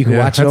movie. You can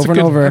watch it that's over a good,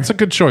 and over. That's a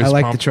good choice. I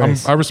like Mom. the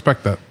choice. I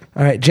respect that.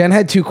 All right, Jen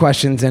had 2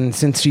 questions, and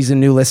since she's a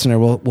new listener,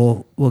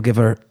 we'll give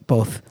her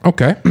both.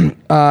 Okay.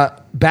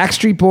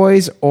 Backstreet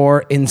Boys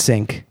or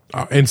NSYNC?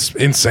 In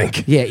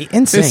sync. Yeah,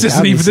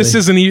 NSYNC.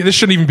 This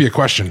shouldn't even be a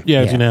question. Yeah,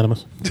 it's Yeah.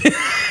 unanimous.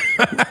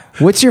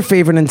 What's your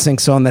favorite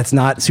NSYNC song that's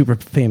not super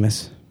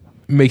famous?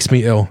 Makes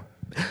me ill.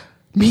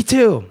 Me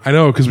too. I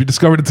know, because we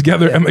discovered it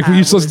together, and like we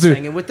used to listen to it.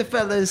 Singing with the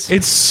fellas.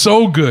 It's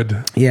so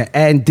good. Yeah,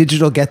 and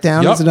Digital Get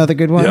Down Yep. is another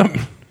good one. Yep.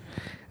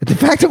 The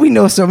fact that we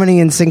know so many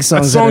NSYNC That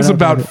songs. song's I don't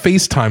know about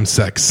FaceTime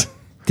sex.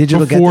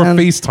 Digital Get Before Down.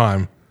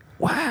 FaceTime.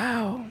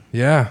 Wow,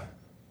 Yeah.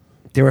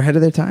 they were ahead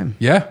of their time.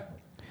 Yeah.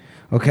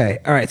 Okay,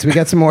 all right. So we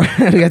got some more.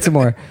 We got some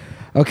more.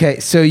 Okay,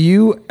 so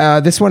you.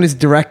 This one is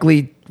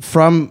directly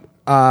from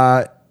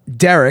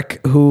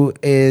Derek, who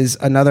is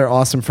another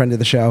awesome friend of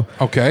the show.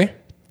 Okay.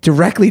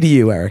 Directly to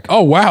you, Eric.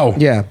 Oh, wow.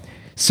 Yeah.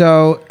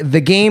 So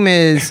the game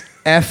is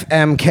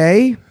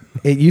FMK.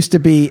 It used to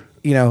be,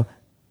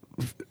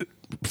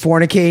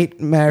 fornicate,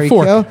 marry,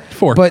 kill.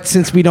 Fork. But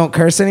since we don't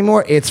curse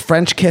anymore, it's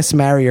French kiss,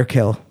 marry, or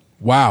kill.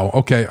 Wow.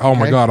 Okay. Oh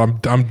my Okay. God.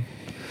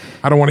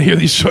 I don't want to hear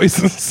these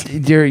choices.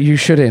 You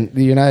shouldn't.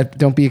 You're not.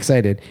 Don't be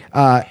excited.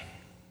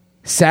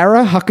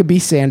 Sarah Huckabee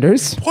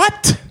Sanders,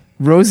 What?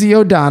 Rosie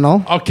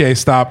O'Donnell, Okay.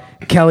 Stop.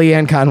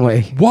 Kellyanne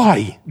Conway.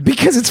 Why?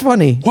 Because it's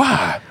funny.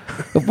 Why?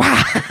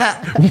 Wow.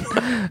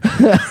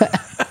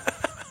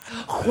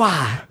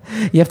 Why?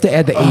 You have to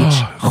add the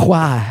H.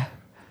 Why?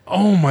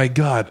 Oh my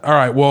God. All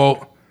right.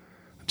 Well,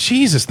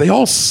 Jesus, they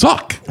all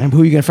suck. And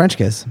who are you going to French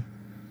kiss?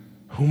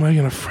 Who am I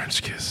going to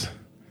French kiss?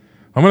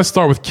 I'm going to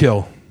start with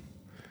kill.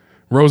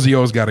 Rosie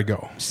O's got to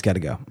go. Just got to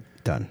go.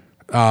 Done.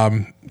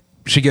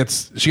 She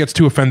gets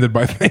too offended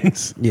by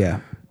things. Yeah.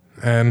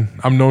 And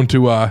I'm known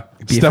to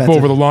step offensive.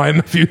 over the line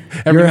every You're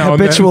a now and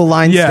then. habitual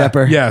line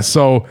stepper. Yeah,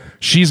 so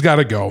she's got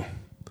to go.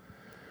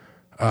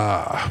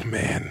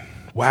 Man,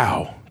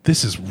 wow,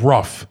 this is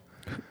rough.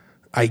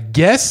 I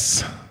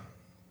guess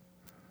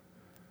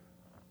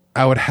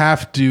I would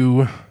have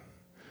to.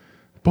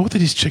 Both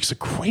of these chicks are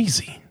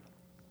crazy.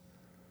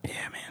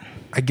 Yeah, man.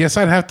 I guess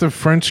I'd have to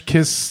French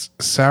kiss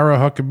Sarah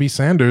Huckabee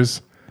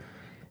Sanders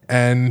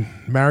and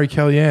marry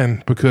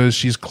Kellyanne because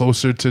she's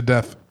closer to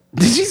death.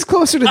 She's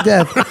closer to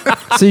death,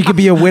 so you could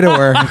be a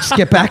widower. Just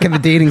get back in the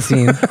dating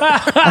scene.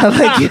 I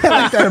like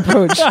that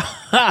approach.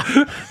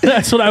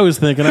 That's what I was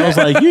thinking. I was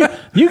like,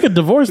 you could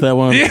divorce that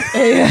one.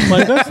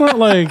 Like, that's not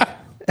like...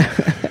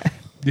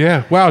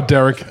 Yeah. Wow,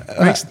 Derek.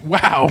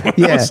 Wow.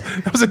 Yeah.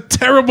 That was a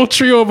terrible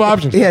trio of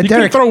options. Yeah, you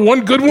Derek. could throw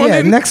one good one Yeah,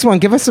 in? next one.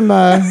 Give us some.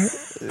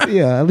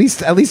 At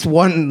least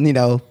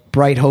one.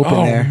 Bright hope in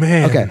Oh, there.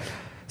 man. Okay.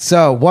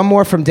 So one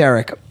more from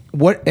Derek.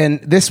 What? And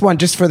this one,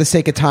 just for the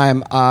sake of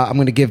time, I'm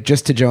going to give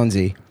just to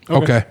Jonesy.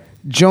 Okay.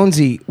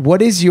 Jonesy,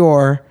 what is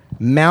your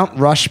Mount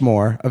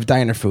Rushmore of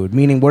diner food?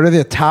 Meaning, what are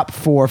the top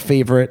 4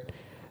 favorite?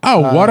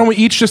 Oh, why don't we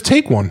each just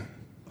take one?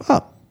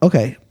 Oh,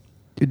 okay.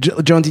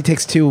 Jonesy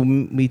takes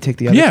 2. We take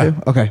the other Yeah. 2.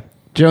 Okay.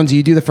 Jonesy,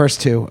 you do the first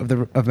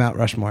 2 of Mount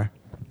Rushmore.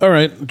 All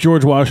right,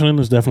 George Washington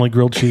is definitely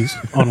grilled cheese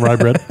on rye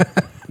bread.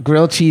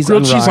 Grilled cheese.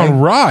 Grilled cheese rye. on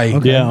rye.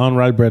 Okay. Yeah, on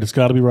rye bread. It's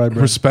got to be rye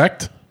bread.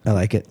 Respect. I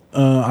like it.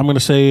 I'm going to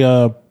say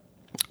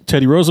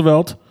Teddy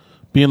Roosevelt,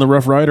 being the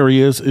Rough Rider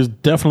he is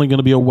definitely going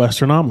to be a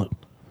Western omelet.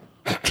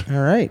 All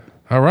right.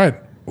 All right.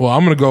 Well,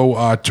 I'm going to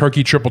go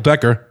turkey triple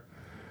decker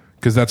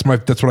because that's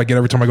what I get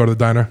every time I go to the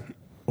diner.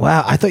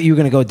 Wow, I thought you were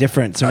going to go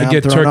different. So I now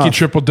get I'm thrown turkey off.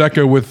 triple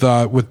decker with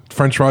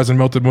French fries and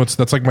melted mozz.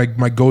 That's like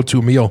my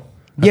go-to meal.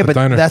 At Yeah, the but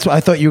diner. that's what I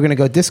thought you were going to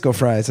go disco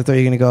fries. I thought you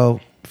were going to go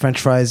French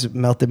fries,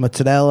 melted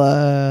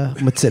mozzarella.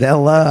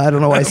 I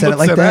don't know why I said it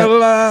like that.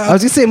 Mozzarella. I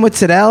was going to say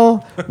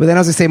mozzarella, but then I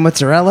was going to say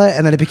mozzarella,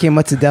 and then it became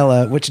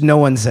mozzarella, which no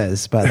one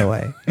says, by the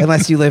way,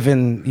 unless you live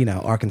in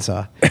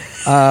Arkansas.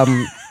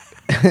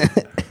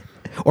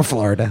 or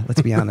Florida.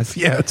 Let's be honest.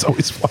 Yeah, it's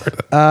always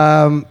Florida.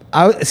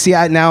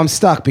 Now I'm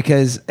stuck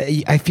because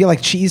I feel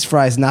like cheese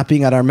fries not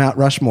being at our Mount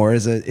Rushmore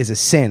is a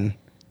sin.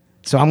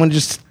 So I'm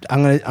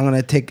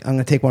gonna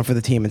take one for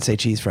the team and say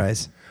cheese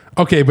fries.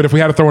 Okay, but if we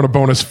had to throw in a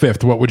bonus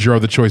fifth, what would your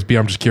other choice be?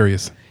 I'm just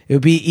curious. It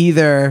would be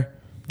either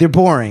they're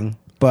boring,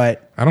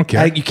 but I don't care.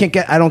 I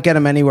don't get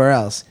them anywhere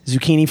else.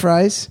 Zucchini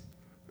fries.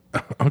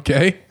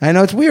 Okay. I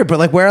know it's weird, but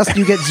like, where else do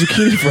you get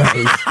zucchini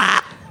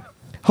fries?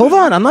 Hold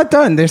on, I'm not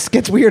done. This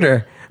gets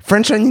weirder.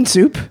 French onion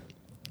soup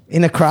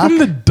in a crock. From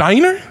the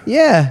diner?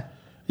 Yeah.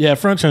 Yeah,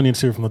 French onion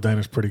soup from the diner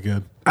is pretty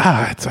good.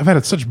 I've had it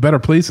at such better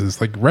places,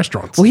 like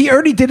restaurants. Well, he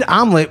already did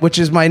omelet, which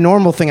is my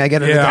normal thing I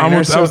get at the diner.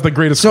 Omelet, that was the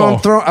greatest so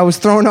call. I was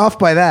thrown off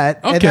by that.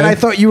 Okay. And then I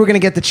thought you were going to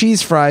get the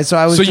cheese fries, so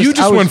I was. So you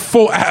just went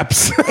full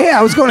apps. Yeah,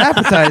 I was going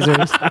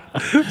appetizers.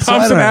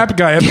 I'm an app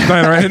guy at the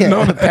diner. I didn't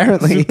know that.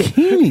 Apparently,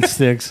 Zucchini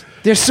sticks.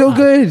 They're so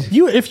good.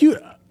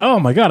 Oh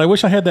my God! I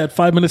wish I had that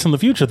 5 minutes in the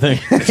future thing.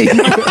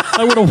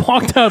 I would have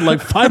walked out like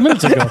 5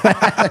 minutes ago.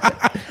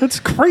 That's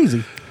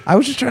crazy. I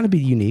was just trying to be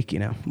unique,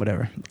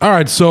 whatever. All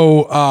right,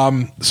 so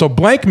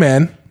Blank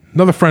Man,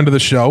 another friend of the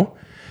show,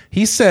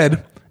 he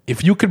said,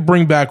 if you could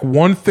bring back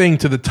one thing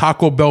to the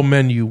Taco Bell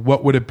menu,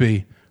 what would it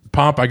be?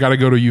 Pomp, I got to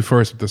go to you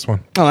first with this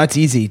one. Oh, that's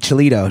easy.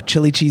 Chilito,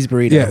 chili cheese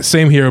burrito. Yeah,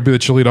 same here. It'll be the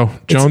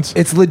Chilito. Jones?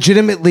 It's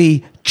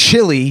legitimately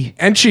chili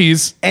and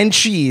cheese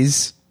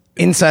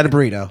inside a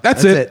burrito.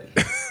 That's it.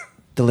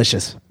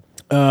 Delicious.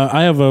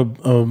 I have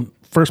a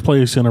first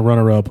place and a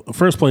runner-up.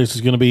 First place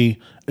is going to be,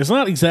 it's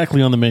not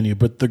exactly on the menu,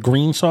 but the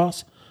green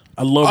sauce.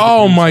 I love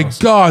the green my sauce.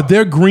 God,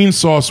 their green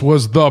sauce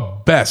was the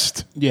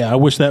best. Yeah, I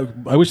wish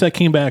that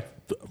came back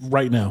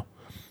right now.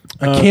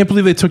 I can't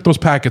believe they took those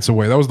packets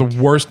away. That was the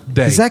worst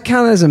day. Does that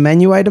count as a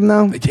menu item,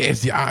 though?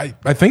 Yeah,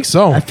 I think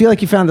so. I feel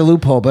like you found a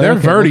loophole, but their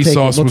okay, Verde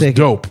sauce was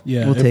dope.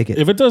 Yeah, we'll take it.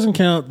 If it doesn't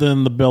count,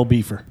 then the Bell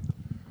Beefer.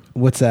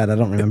 What's that? I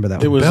don't remember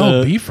that It one. was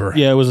Bell Beefer?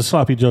 Yeah, it was a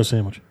sloppy Joe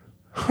sandwich.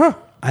 Huh.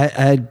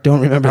 I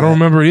don't remember. I don't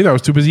remember it either. I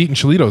was too busy eating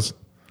Chilitos.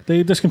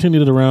 They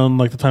discontinued it around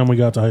like the time we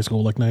got to high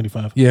school, like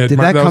 95. Yeah, Did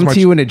that come to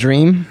you in a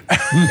dream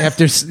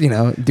after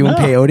doing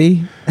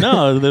peyote?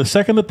 No, the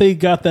second that they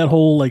got that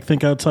whole like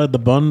think outside the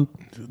bun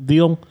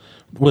deal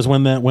was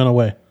when that went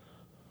away.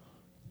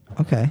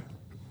 Okay.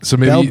 So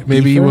Bell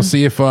maybe Beefer? we'll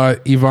see if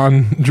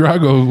Ivan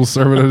Drago will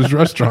serve it at his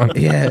restaurant.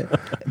 Yeah.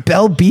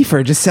 Bell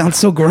Beefer just sounds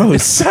so It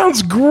gross.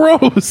 sounds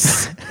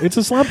gross. It's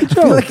a sloppy I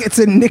feel Joe. like it's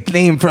a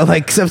nickname for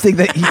like something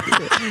that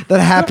that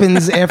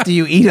happens after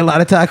you eat a lot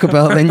of Taco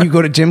Bell, then you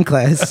go to gym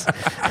class.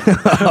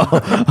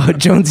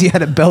 Jonesy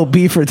had a Bell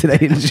Beefer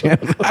today in the gym.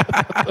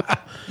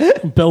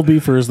 Bell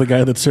Beefer is the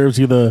guy that serves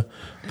you the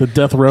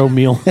death row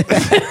meal.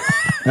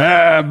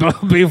 Bell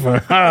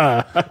Beefer.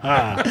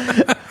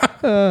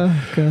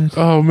 Oh, God.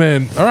 Oh,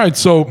 man. All right.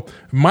 So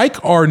Mike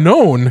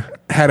Arnone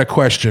had a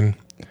question.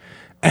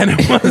 And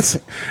it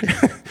was,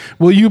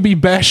 will you be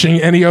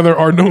bashing any other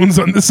Arnones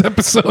on this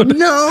episode?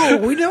 No,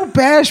 we don't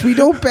bash. We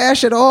don't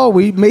bash at all.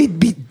 We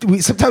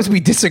sometimes we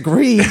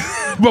disagree.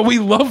 But we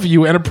love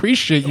you and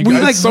appreciate you We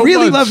guys so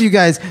really much. love you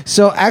guys.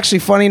 So actually,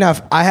 funny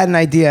enough, I had an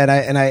idea,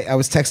 and I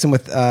was texting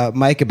with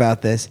Mike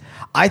about this.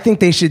 I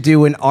think they should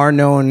do an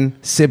Arnone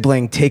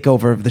sibling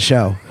takeover of the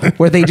show,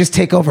 where they just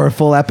take over a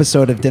full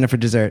episode of Dinner for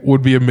Dessert,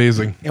 Would be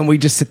amazing. and we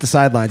just sit the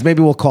sidelines.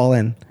 Maybe we'll call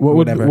in. What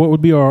whatever.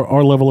 would be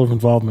our level of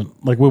involvement?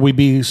 Like, would we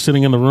be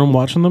sitting in the room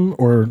watching them,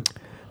 or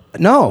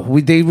No,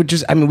 they would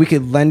just. I mean, we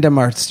could lend them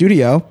our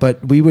studio,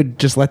 but we would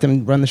just let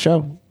them run the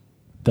show.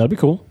 that'd be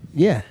cool?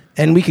 Yeah,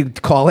 and we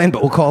could call in,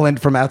 but we'll call in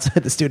from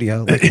outside the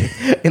studio, like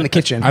in the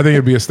kitchen. I think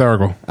it'd be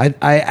hysterical. I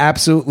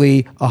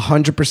absolutely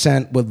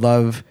 100% would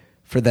love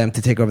for them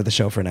to take over the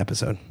show for an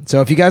episode.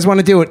 So if you guys want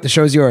to do it, the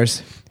show's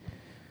yours.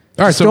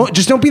 All right. So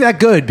Just don't be that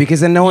good, because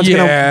then no one's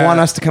going to want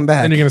us to come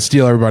back. And you're going to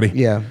steal everybody.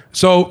 Yeah.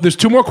 So there's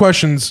two more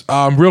questions.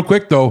 Real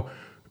quick, though.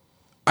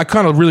 I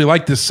kind of really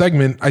like this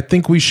segment. I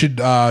think we should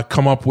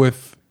come up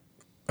with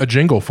a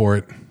jingle for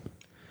it.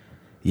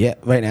 Yeah,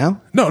 right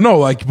now? No,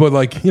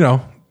 but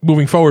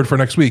moving forward for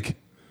next week.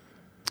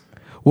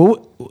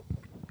 What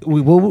are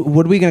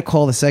we going to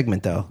call the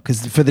segment, though?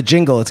 Because for the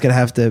jingle, it's going to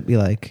have to be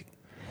like,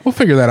 We'll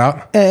figure that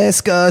out.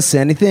 ask us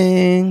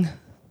anything.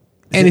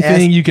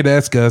 Anything you could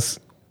ask us.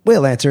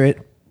 We'll answer it.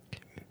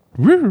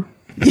 Woo.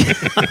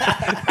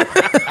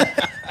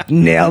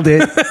 Nailed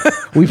it.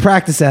 We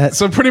practice that.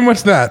 So pretty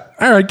much that.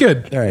 All right,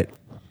 good. All right.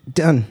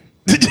 Done.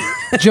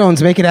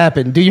 Jones, make it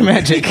happen. Do your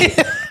magic.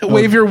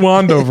 Wave your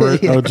wand over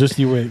it. Oh, just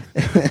you wait.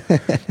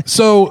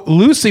 So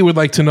Lucy would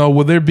like to know,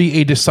 will there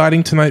be a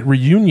Deciding Tonight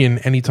reunion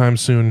anytime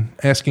soon?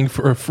 Asking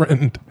for a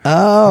friend.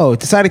 Oh,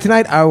 Deciding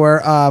Tonight,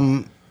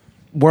 our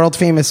world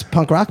famous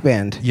punk rock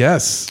band.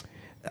 Yes.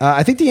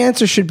 I think the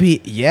answer should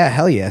be, yeah,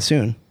 hell yeah,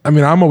 soon. I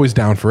mean, I'm always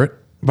down for it,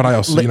 but I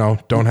also,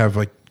 don't have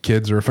like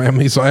kids or a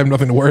family, so I have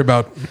nothing to worry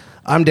about.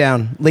 I'm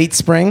down. Late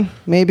spring,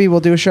 maybe we'll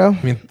do a show.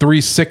 I mean,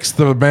 3/6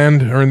 of a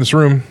band are in this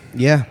room,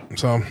 Yeah.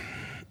 so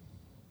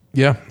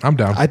yeah, I'm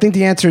down. I think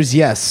the answer is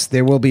yes,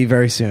 there will be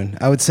very soon.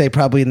 I would say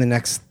probably in the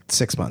next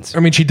 6 months. I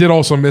mean, she did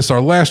also miss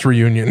our last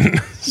reunion.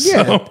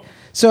 Yeah.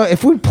 So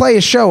if we play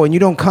a show and you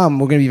don't come,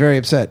 we're going to be very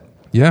upset.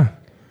 Yeah.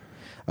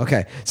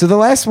 Okay, so the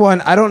last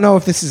one, I don't know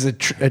if this is a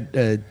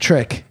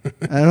trick.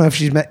 I don't know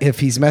if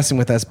he's messing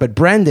with us, but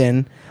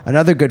Brendan,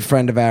 another good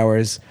friend of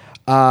ours,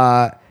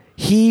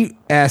 he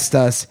asked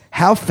us,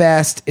 how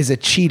fast is a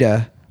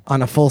cheetah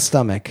on a full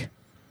stomach?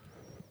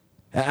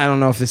 I don't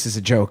know if this is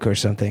a joke or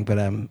something, but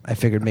I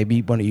figured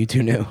maybe one of you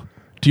two knew.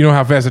 Do you know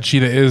how fast a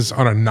cheetah is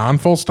on a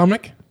non-full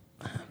stomach?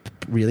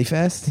 Really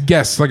fast?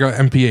 Guess, like a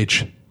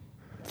MPH.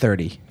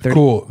 30.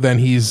 Cool. Then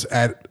he's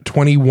at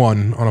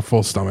 21 on a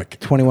full stomach.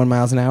 21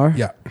 miles an hour?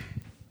 Yeah.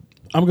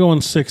 I'm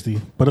going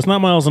 60, but it's not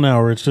miles an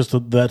hour. It's just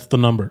that's the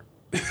number.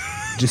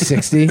 Just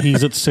 60?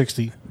 He's at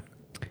 60.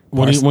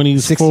 When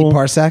he's 60 full,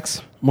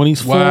 parsecs? When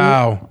he's full,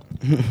 Wow.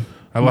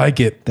 I like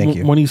it. Thank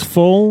you. When he's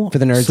full, For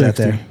the nerds 60. out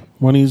there.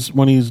 When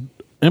he's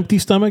empty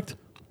stomached,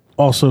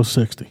 also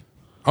 60.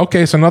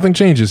 Okay, so nothing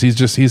changes.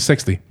 He's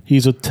 60.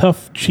 He's a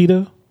tough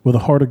cheetah with a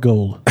heart of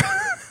gold.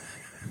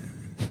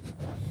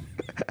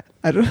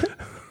 I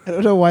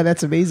don't know why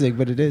that's amazing,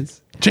 but it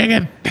is.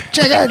 Chicken.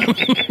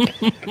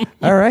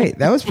 All right,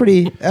 that was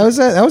pretty. That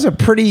was a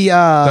pretty.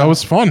 That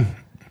was fun.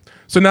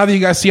 So now that you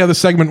guys see how the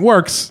segment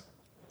works,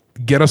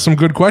 get us some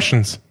good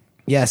questions.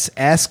 Yes,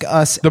 ask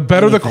us. The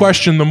better the anything.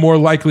 question, the more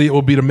likely it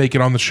will be to make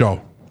it on the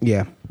show.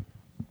 Yeah,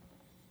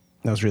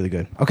 that was really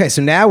good. Okay,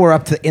 so now we're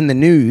up to in the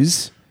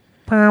news.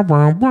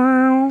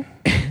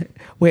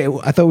 Wait,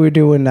 I thought we were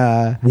doing.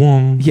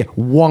 Wong. Yeah,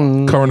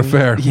 Wong. Current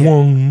affair. Yeah.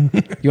 Wong.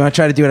 You want to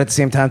try to do it at the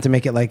same time to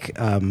make it like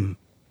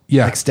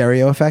Yeah. like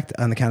stereo effect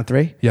on the count of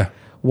three? Yeah.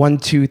 1,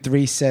 2,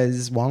 3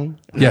 says Wong.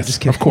 No, Yes,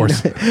 just kidding. of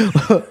course.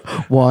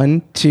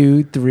 1,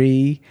 2,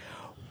 3.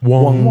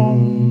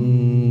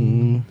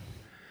 Wong.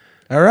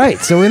 All right,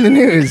 so in the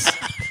news,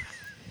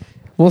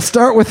 we'll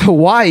start with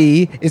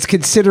Hawaii is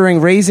considering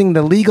raising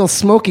the legal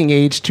smoking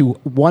age to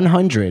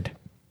 100.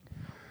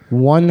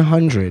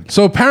 100.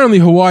 So apparently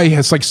Hawaii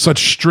has like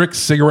such strict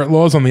cigarette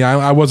laws on the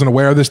island. I wasn't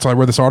aware of this till I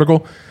read this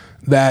article,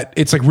 that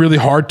it's like really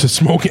hard to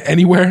smoke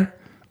anywhere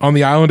on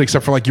the island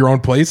except for like your own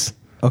place.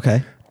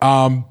 Okay.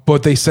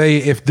 But they say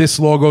if this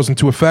law goes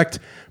into effect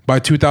by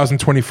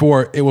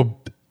 2024,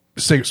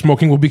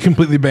 smoking will be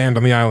completely banned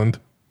on the island.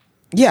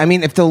 Yeah, I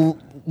mean, if the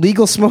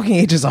legal smoking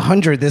age is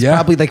 100, there's Yeah.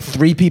 probably like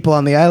 3 people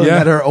on the island Yeah.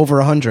 that are over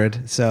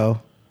 100.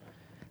 So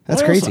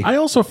that's crazy. I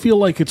also feel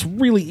like it's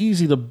really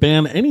easy to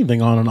ban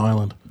anything on an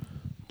island.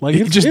 Like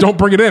You just don't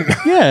bring it in.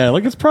 Yeah,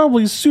 like it's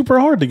probably super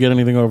hard to get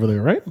anything over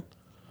there, right?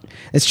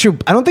 It's true.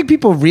 I don't think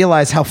people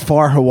realize how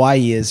far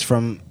Hawaii is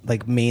from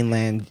like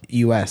mainland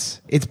U.S.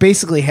 It's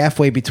basically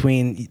halfway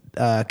between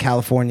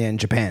California and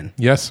Japan.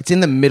 Yes. It's in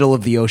the middle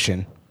of the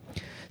ocean.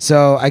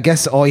 So I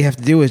guess all you have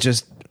to do is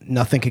just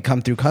nothing could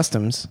come through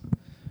customs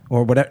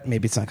or whatever.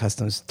 Maybe it's not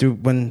customs. Through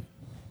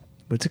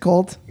what's it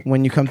called?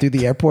 When you come through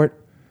the airport?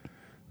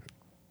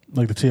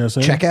 Like the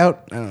TSA. Checkout?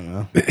 I don't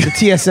know.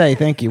 The TSA,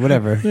 thank you.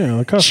 Whatever. Yeah,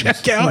 like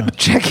customs. Checkout.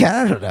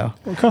 Checkout? I don't know.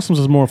 Well, customs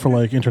is more for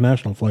like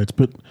international flights,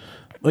 but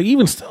like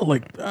even still,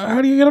 like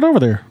how do you get it over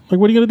there? Like,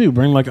 what are you gonna do?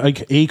 Bring like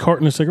a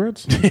carton of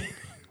cigarettes?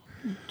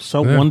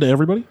 Sell one to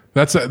everybody?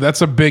 That's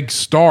a big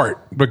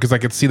start because I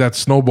could see that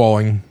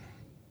snowballing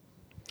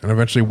and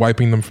eventually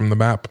wiping them from the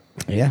map.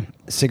 Yeah,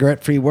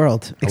 cigarette-free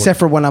world, except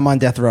for when I'm on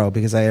death row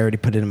because I already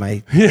put it in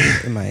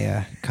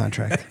my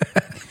contract.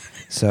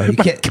 So you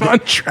can't.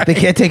 Contract. They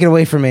can't take it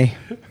away from me.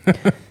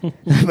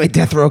 My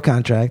death row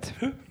contract.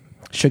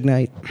 Suge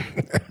Knight,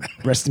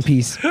 rest in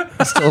peace.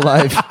 He's still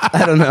alive.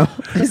 I don't know.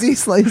 Is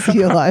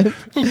he alive?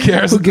 Who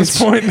cares at this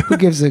point? Who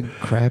gives a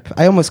crap?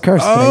 I almost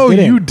cursed. But Oh, I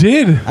didn't. you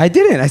did. I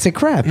didn't. I said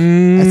crap.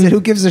 I said who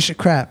gives a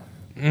crap.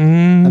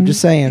 I'm just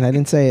saying. I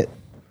didn't say it.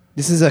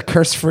 This is a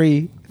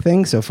curse-free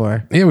thing so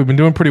far. Yeah, we've been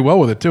doing pretty well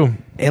with it too.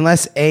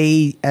 Unless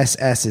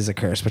ASS is a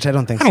curse, which I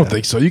don't think I don't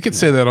think so. You could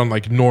say that on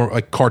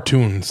like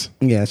cartoons.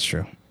 Yeah, that's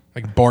true.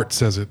 Like Bart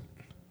says it.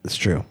 It's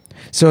true.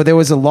 So there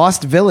was a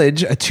lost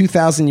village, a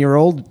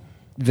 2,000-year-old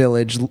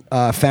village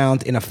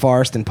found in a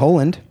forest in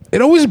Poland.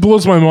 It always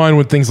blows my mind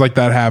when things like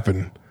that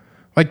happen.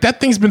 Like that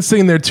thing's been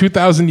sitting there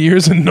 2,000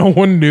 years and no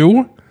one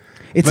knew.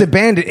 It's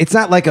abandoned. It's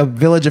not like a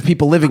village of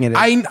people living in it.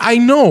 I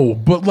know,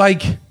 but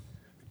like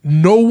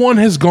no one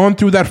has gone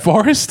through that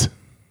forest.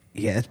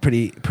 Yeah, it's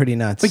pretty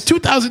nuts. Like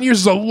 2,000 years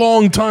is a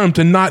long time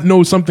to not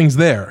know something's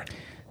there.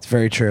 It's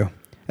very true.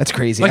 That's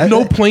crazy. Like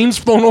no plane's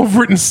flown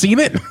over it and seen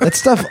it. That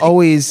stuff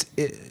always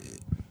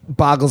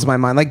boggles my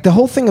mind. Like the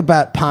whole thing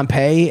about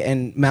Pompeii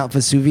and Mount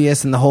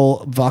Vesuvius and the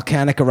whole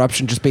volcanic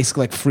eruption just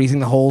basically like freezing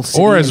the whole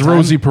city. Or as in time.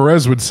 Rosie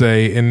Perez would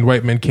say in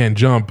White Men Can't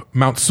Jump,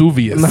 Mount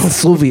Suvius. Mount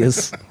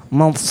Vesuvius.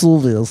 Mount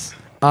Vesuvius.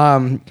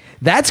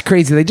 That's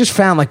crazy. They just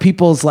found like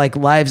people's like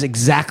lives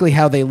exactly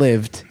how they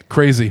lived.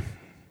 Crazy.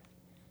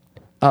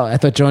 Oh, I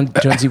thought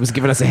Jonesy was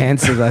giving us a hand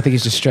signal. I think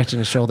he's just stretching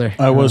his shoulder.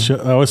 I was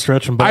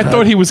stretching. But I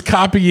thought he was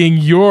copying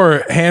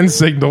your hand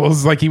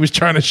signals like he was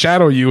trying to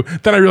shadow you.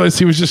 Then I realized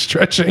he was just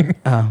stretching.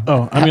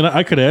 Oh, I mean,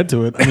 I could add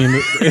to it. I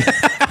mean,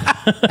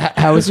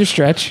 How was your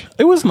stretch?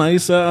 it was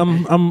nice.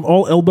 I'm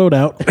all elbowed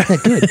out.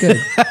 Good.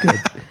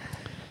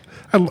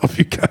 I love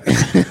you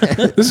guys.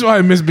 This is why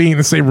I miss being in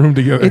the same room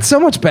together. It's so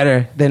much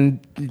better than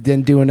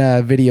doing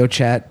a video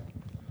chat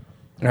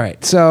All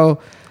right. So,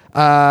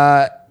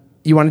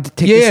 you wanted to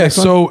take this Yeah, next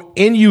one? so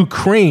in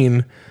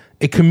Ukraine,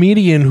 a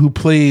comedian who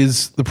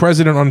plays the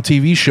president on a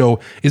TV show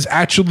is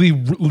actually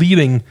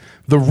leading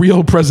the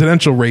real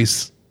presidential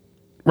race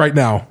right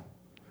now.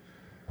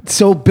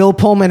 So Bill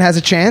Pullman has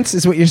a chance,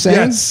 is what you're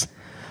saying? Yes.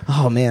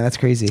 Oh, man, that's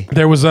crazy.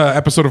 There was an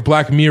episode of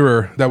Black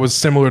Mirror that was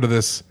similar to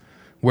this,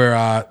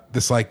 where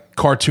this like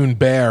cartoon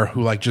bear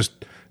who like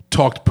just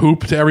talked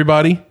poop to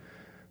everybody,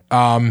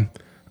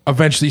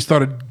 eventually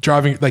started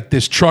driving, like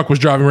this truck was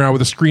driving around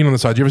with a screen on the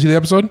side. Did you ever see the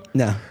episode?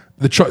 No.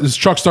 This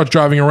truck starts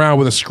driving around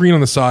with a screen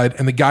on the side,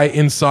 and the guy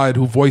inside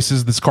who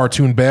voices this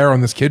cartoon bear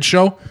on this kid's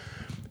show,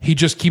 he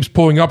just keeps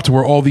pulling up to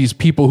where all these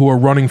people who are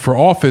running for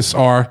office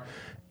are,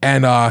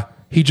 and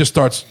he just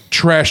starts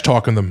trash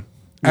talking them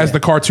as the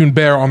cartoon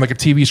bear on like a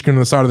TV screen on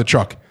the side of the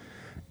truck.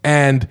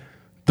 And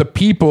the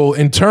people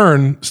in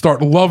turn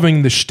start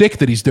loving the shtick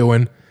that he's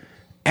doing,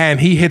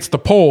 and he hits the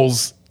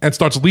polls and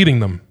starts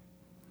leading them.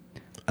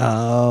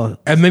 Oh.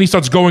 And then he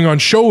starts going on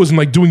shows and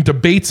like doing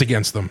debates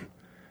against them.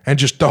 And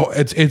just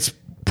it's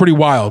pretty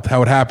wild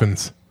how it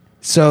happens.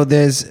 So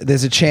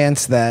there's a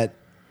chance that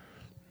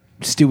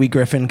Stewie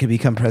Griffin could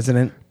become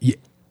president?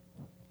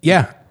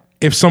 Yeah.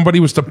 If somebody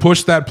was to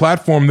push that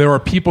platform, there are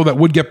people that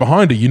would get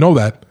behind it. You know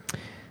that.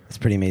 It's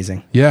pretty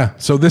amazing. Yeah.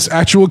 So this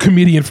actual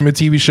comedian from a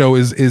TV show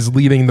is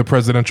leading the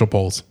presidential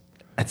polls.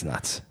 That's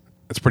nuts.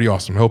 It's pretty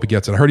awesome. I hope he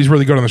gets it. I heard he's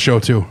really good on the show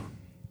too.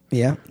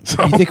 Yeah.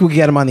 So- You think we could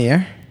get him on the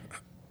air?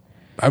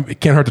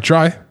 It can't hurt to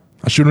try.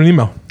 I'll shoot him an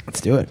email. Let's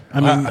do it.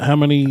 I mean, how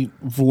many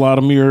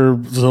Vladimir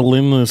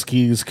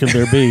Zelenskys could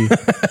there be?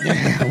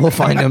 We'll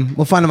find him.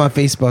 We'll find him on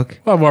Facebook.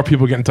 A lot of our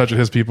people get in touch with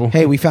his people.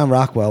 Hey, we found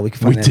Rockwell. We can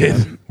find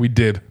anyone. We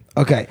did.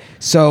 Okay,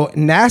 so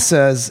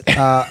NASA's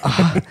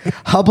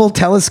Hubble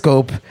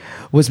telescope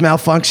was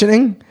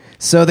malfunctioning.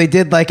 So they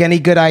did like any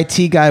good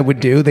IT guy would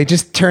do. They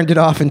just turned it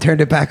off and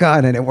turned it back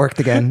on, and it worked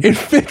again. It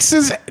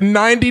fixes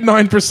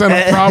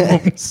 99% of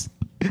problems.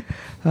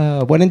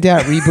 When in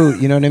doubt,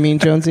 reboot. You know what I mean,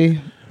 Jonesy?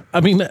 I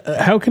mean,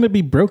 how can it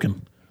be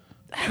broken?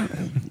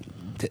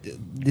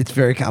 It's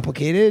very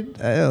complicated.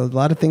 A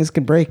lot of things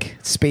can break.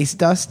 Space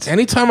dust.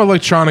 Anytime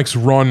electronics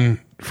run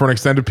for an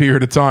extended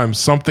period of time,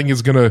 something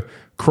is going to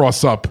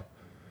cross up.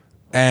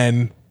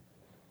 And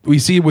we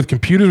see it with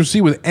computers, we see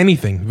it with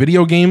anything.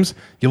 Video games,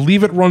 you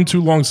leave it run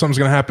too long, something's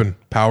going to happen.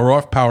 Power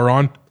off, power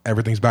on,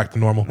 everything's back to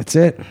normal. That's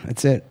it.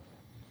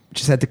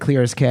 Just had to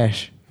clear his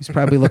cache. He's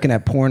probably looking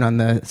at porn on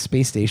the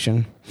space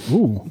station.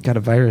 Ooh. Got a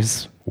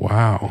virus.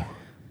 Wow.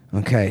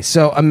 Okay,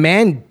 so a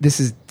man. This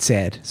is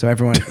sad. So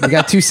everyone, we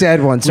got two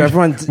sad ones. So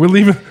everyone, We're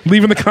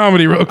leaving the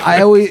comedy real quick.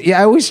 I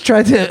always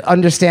try to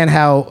understand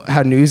how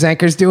news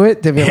anchors do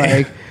it. To be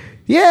like,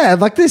 yeah,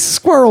 like this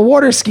squirrel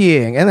water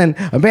skiing, and then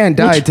a man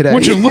died today.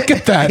 Would you look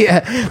at that?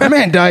 Yeah, a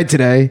man died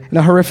today in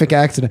a horrific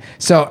accident.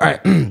 So all right,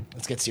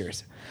 let's get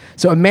serious.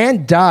 So a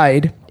man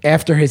died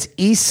after his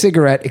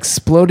e-cigarette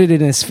exploded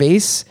in his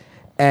face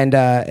and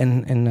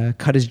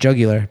cut his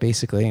jugular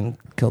basically and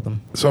killed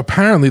him. So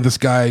apparently this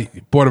guy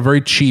bought a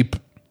very cheap,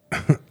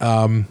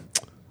 not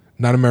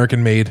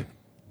American made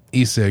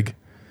e-cig,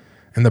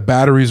 and the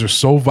batteries are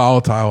so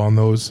volatile on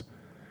those,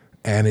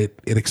 and it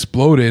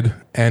exploded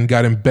and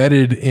got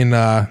embedded in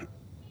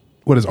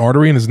his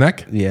artery in his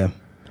neck. Yeah.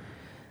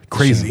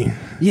 Crazy.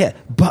 Yeah,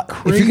 but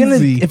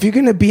Crazy. if you're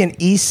gonna be an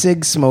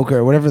e-cig smoker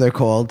or whatever they're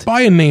called,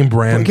 Buy a name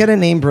brand. get a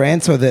name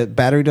brand so the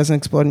battery doesn't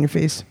explode in your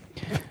face.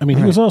 I mean,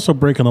 he was also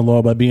breaking the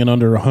law by being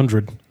under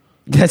 100.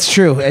 That's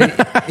true.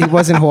 He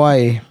was in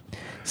Hawaii.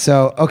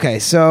 So okay,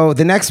 so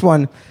the next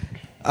one,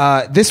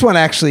 this one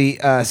actually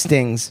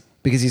stings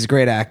because he's a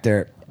great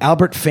actor.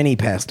 Albert Finney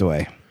passed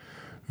away.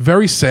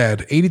 Very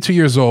sad. 82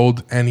 years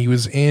old, and he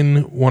was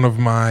in one of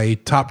my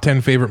top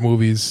 10 favorite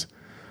movies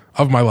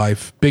of my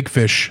life, Big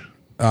Fish.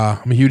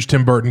 I'm a huge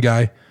Tim Burton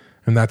guy,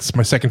 and that's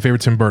my second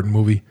favorite Tim Burton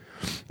movie.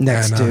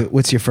 Next to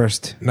what's your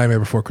first? Nightmare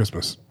Before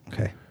Christmas.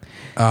 Okay,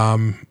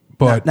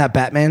 But not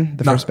Batman.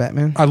 The first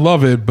Batman. I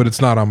love it, but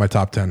it's not on my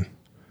top 10.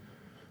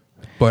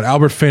 But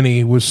Albert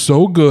Finney was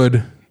so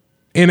good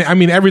in, I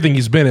mean, everything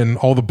he's been in,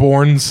 all the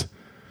Bournes,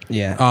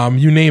 Yeah,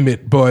 you name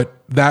it. But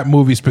that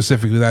movie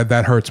specifically,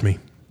 that hurts me.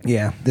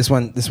 yeah. This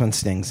one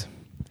stings.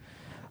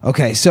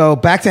 Okay, so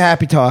back to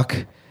Happy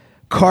Talk.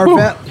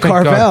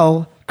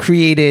 Carvel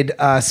created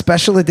a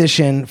special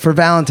edition for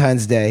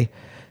Valentine's Day.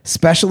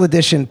 Special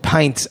edition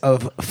pints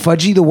of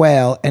Fudgy the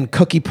Whale and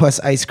Cookie Puss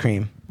ice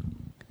cream.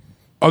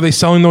 Are they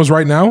selling those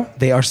right now?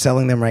 They are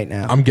selling them right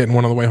now. I'm getting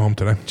one on the way home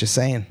today. Just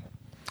saying.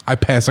 I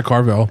pass a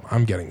Carvel.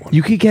 I'm getting one.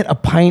 You could get a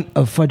pint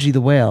of Fudgy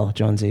the Whale,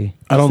 Jonesy.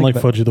 I don't like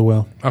Fudgy. Fudgy the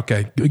Whale.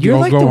 Okay. You're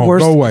like go the home.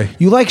 worst. Go away.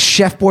 You like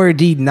Chef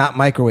Boyardee not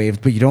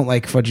microwaved, but you don't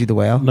like Fudgy the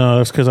Whale? No,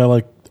 that's because I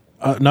like.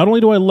 Not only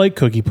do I like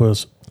Cookie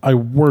Puss, I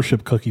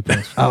worship Cookie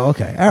Puss. Oh,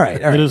 okay. All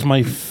right. It is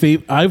my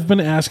favorite. I've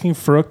been asking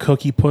for a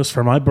Cookie Puss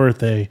for my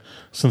birthday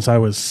since I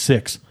was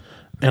 6.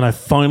 And I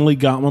finally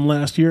got one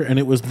last year, and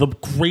it was the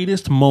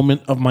greatest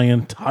moment of my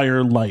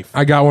entire life.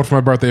 I got one for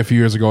my birthday a few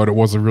years ago, and it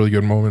was a really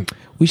good moment.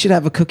 We should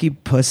have a cookie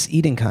puss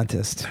eating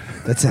contest.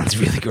 That sounds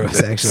really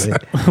gross, actually.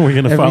 We're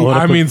going to follow it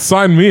up. I mean,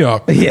 sign me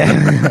up.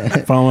 Yeah.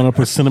 Following up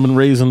with cinnamon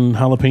raisin,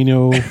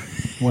 jalapeno,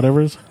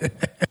 whatever it is.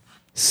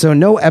 So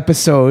no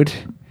episode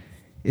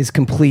is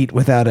complete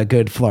without a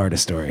good Florida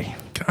story.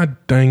 God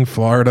dang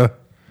Florida.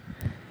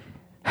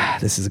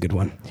 This is a good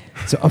one.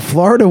 So a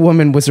Florida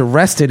woman was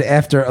arrested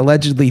after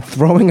allegedly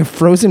throwing a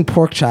frozen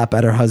pork chop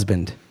at her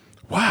husband.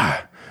 Wow.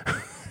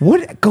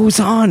 What goes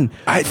on?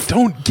 I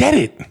don't get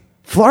it.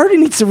 Florida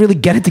needs to really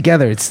get it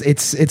together.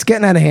 It's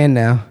getting out of hand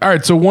now. All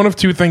right, so one of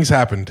two things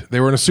happened. They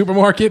were in a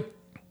supermarket,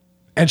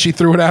 and she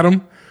threw it at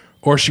him,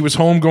 or she was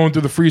home going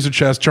through the freezer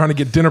chest trying to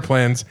get dinner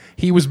plans.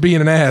 He was being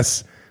an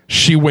ass.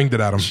 She winged it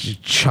at him. She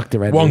chucked it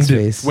right in his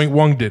face.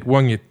 Winged it.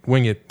 Winged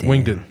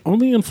it.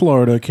 Only in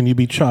Florida can you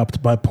be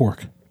chopped by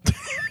pork.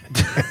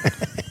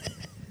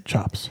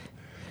 Chops.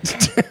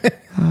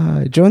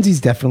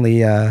 Jonesy's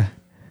definitely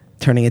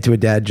turning into a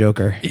dad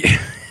joker.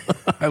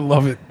 I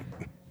love it.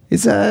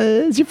 Is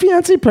your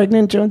fiance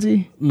pregnant,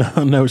 Jonesy?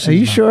 No, she's Are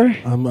you not. sure?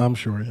 I'm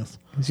sure, yes.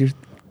 You're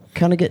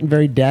kind of getting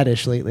very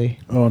daddish lately.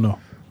 Oh, no.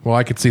 Well,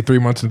 I could see 3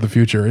 months into the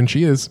future, and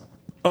she is.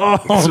 Oh,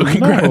 So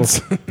congrats.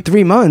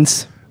 3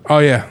 months? Oh,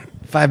 yeah.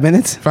 5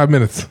 minutes? 5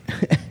 minutes.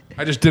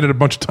 I just did it a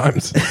bunch of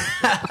times.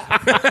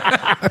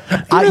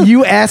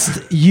 You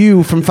asked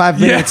you from 5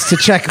 minutes to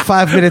check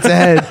 5 minutes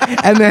ahead,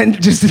 and then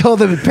just told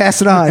them to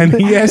pass it on. And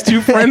he has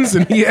 2 friends,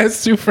 and he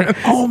has 2 friends.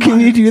 Oh,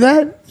 can you do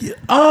that?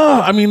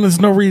 I mean,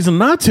 there's no reason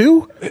not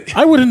to.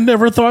 I would have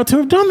never thought to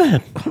have done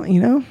that.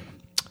 You know,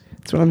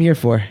 that's what I'm here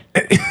for.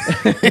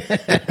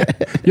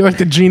 You're like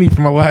the genie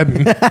from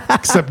Aladdin,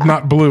 except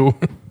not blue.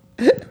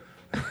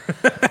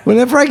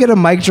 Whenever I get a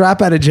mic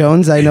drop out of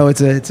Jones, I know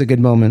it's a good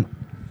moment.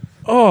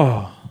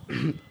 Oh,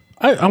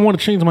 I want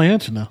to change my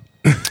answer now.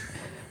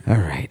 All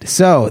right.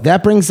 So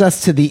that brings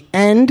us to the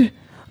end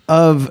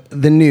of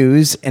the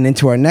news and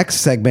into our next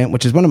segment,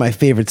 which is one of my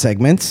favorite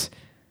segments.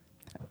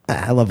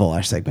 I love all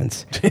our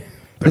segments.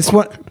 This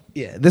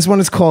one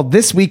is called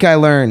This Week I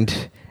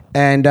Learned.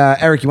 And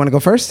Eric, you want to go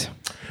first?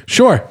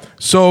 Sure.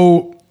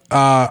 So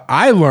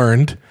I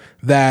learned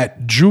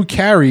that Drew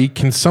Carey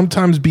can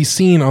sometimes be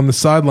seen on the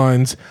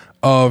sidelines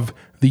of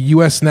the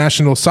U.S.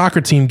 national soccer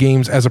team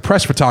games as a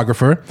press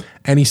photographer,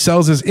 and he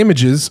sells his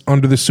images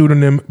under the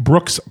pseudonym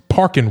Brooks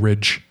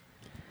Parkenridge.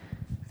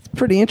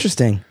 Pretty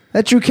interesting.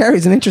 That Drew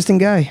Carey's an interesting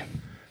guy.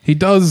 He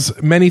does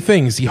many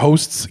things. He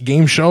hosts a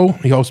game show.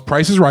 He hosts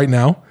Price is Right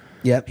Now.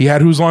 Yep. He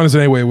had Whose Line Is It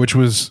Anyway, which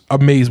was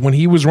amazing. When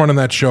he was running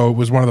that show, it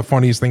was one of the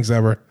funniest things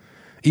ever.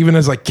 Even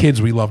as like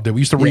kids, we loved it. We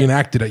used to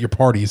reenact it at your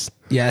parties.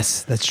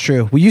 Yes, that's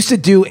true. We used to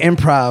do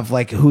improv,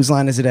 like Whose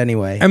Line Is It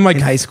Anyway? And like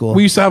in high school.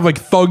 we used to have like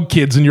thug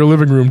kids in your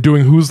living room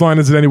doing Whose Line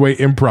Is It Anyway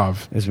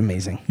improv. It was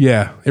amazing.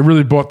 Yeah, it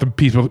really brought the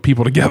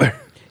people together.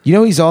 You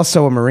know, he's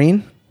also a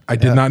Marine. I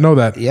did not know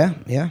that.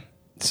 Yeah.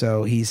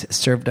 So he's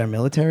served our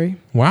military.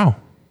 Wow.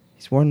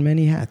 He's worn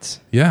many hats.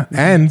 Yeah,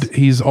 and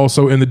he's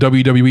also in the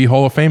WWE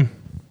Hall of Fame.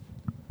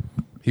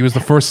 He was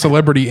the first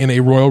celebrity in a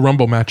Royal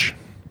Rumble match.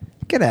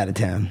 Get out of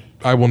town.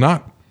 I will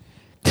not.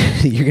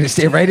 You're going to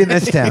stay right in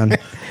this town.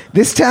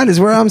 This town is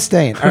where I'm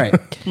staying. All right.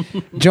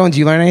 Jones,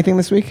 you learn anything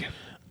this week?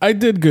 I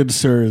did, good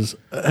sirs.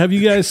 Have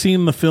you guys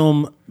seen the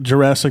film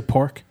Jurassic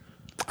Park?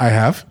 I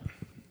have.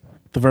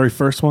 The very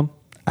first one?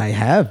 I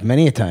have,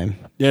 many a time.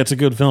 Yeah, it's a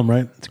good film,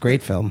 right? It's a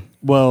great film.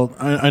 Well,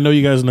 I know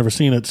you guys have never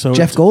seen it. So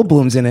Jeff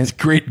Goldblum's in it.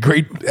 Great.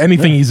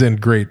 Anything he's in,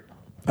 great.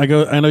 I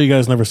know you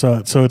guys never saw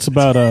it. So it's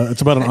about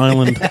an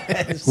island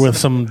with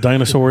some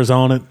dinosaurs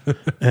on it,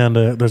 and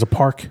there's a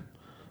park,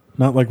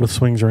 not like with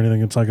swings or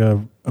anything. It's like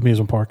a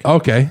amusement park.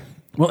 Okay.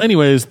 Well,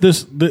 anyways,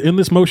 in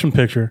this motion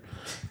picture,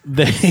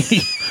 they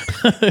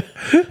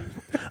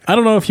I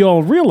don't know if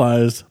y'all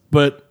realized,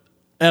 but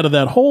out of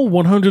that whole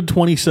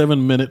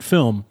 127-minute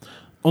film,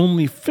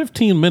 only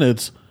 15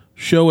 minutes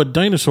show a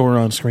dinosaur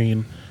on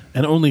screen,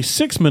 and only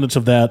 6 minutes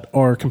of that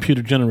are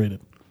computer generated.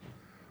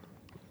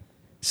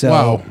 So,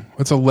 Wow.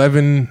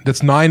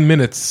 That's 9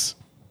 minutes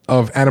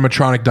of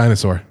animatronic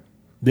dinosaur.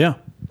 Yeah.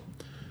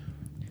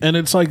 And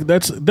it's like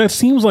that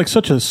seems like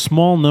such a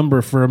small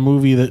number for a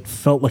movie that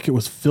felt like it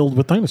was filled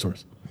with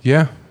dinosaurs.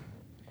 Yeah.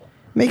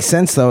 Makes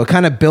sense, though. It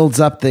kind of builds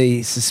up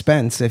the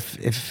suspense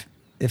if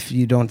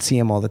you don't see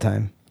him all the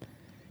time.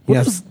 You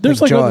know,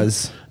 There's like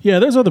Jaws.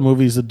 There's other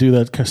movies that do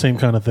that same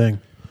kind of thing.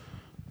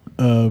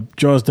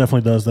 Jaws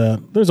definitely does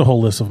that. There's a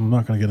whole list of them. I'm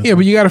not going to get into Yeah,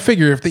 but you got to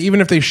figure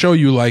even if they show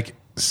you like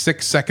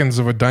 6 seconds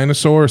of a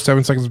dinosaur or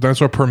 7 seconds of a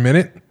dinosaur per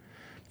minute,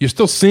 you're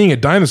still seeing a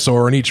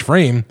dinosaur in each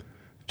frame,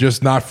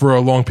 just not for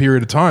a long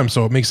period of time.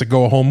 So it makes it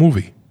go a whole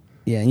movie.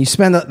 Yeah, and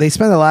they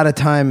spend a lot of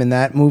time in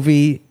that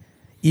movie,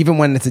 even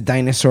when it's a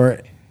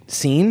dinosaur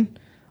scene,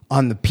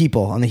 on the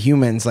people, on the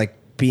humans, like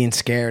being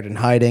scared and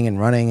hiding and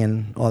running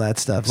and all that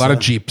stuff. A lot of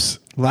Jeeps.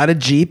 A lot of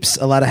Jeeps,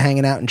 a lot of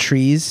hanging out in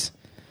trees.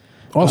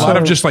 Also, a lot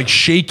of just like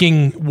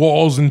shaking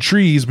walls and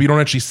trees, but you don't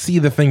actually see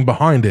the thing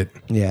behind it.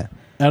 Yeah.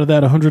 Out of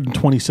that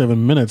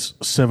 127 minutes,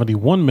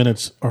 71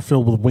 minutes are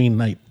filled with Wayne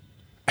Knight.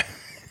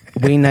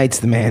 Wayne Knight's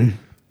the man.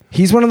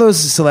 He's one of those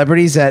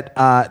celebrities that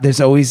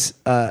there's always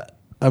a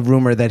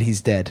rumor that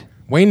he's dead.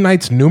 Wayne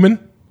Knight's Newman?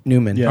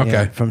 Newman. Yeah.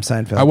 Okay. From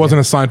Seinfeld. I wasn't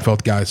a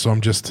Seinfeld guy, so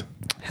I'm just...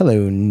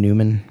 Hello,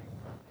 Newman.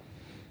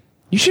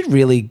 You should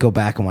really go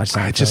back and watch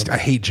Seinfeld. I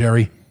hate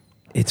Jerry.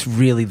 It's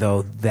really,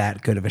 though,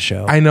 that good of a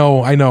show. I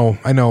know.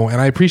 And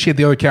I appreciate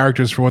the other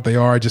characters for what they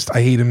are.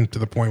 I hate him to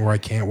the point where I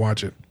can't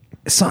watch it.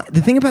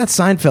 The thing about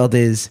Seinfeld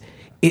is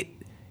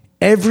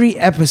every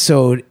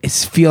episode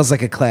feels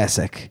like a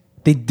classic.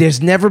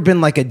 There's never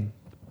been like a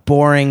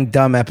boring,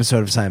 dumb episode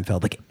of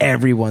Seinfeld. Like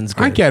everyone's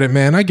good. I get it,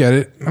 man. I get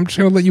it. I'm just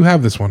going to let you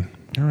have this one.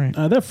 All right.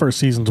 That first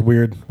season's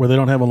weird, where they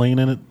don't have Elaine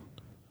in it.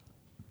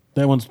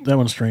 That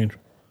one's strange.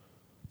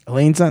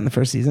 Elaine's not in the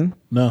first season?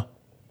 No,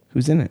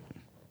 Who's in it?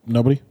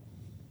 nobody.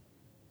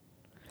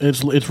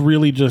 It's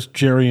really just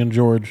Jerry and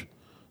George,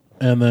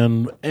 and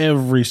then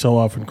every so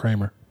often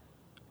Kramer.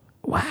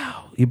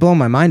 Wow. You're blowing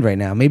my mind right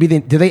now. Maybe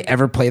do they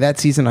ever play that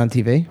season on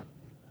TV?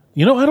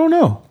 You know, I don't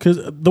know, because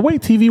the way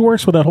TV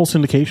works with that whole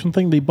syndication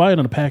thing, they buy it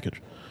in a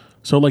package.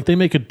 So, like, they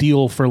make a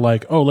deal for,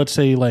 like, let's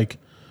say, like,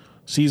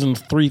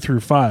 seasons 3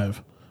 through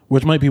 5,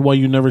 which might be why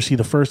you never see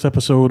the first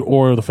episode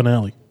or the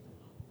finale.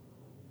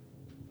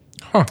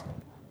 Huh.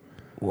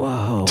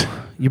 Whoa.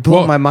 You're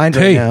blowing my mind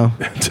right now.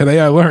 Today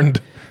I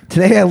learned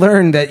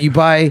that you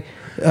buy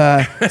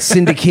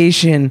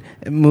syndication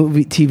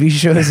movie TV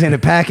shows in a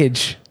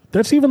package.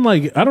 That's even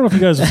like, I don't know if you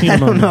guys have seen I it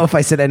don't on know if I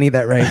said any of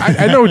that right.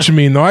 I know what you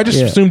mean, though. I just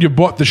Yeah. assumed you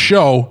bought the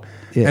show,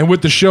 and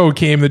with the show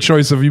came the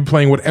choice of you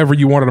playing whatever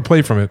you wanted to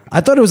play from it.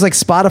 I thought it was like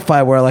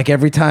Spotify, where like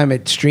every time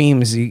it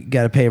streams, you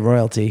got to pay a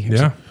royalty.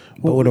 Yeah.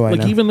 But what do I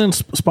know? Even then,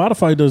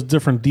 Spotify does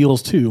different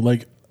deals too.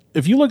 Like,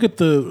 if you look at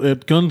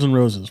Guns N'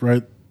 Roses,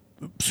 right?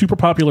 Super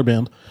popular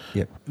band.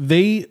 Yep.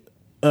 They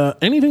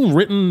anything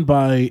written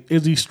by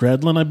Izzy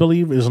Stradlin, I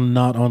believe, is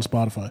not on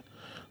Spotify.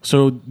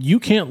 So you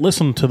can't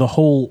listen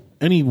to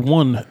any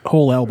one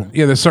whole album.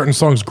 Yeah, there's certain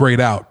songs grayed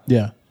out.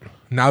 Yeah.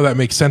 Now that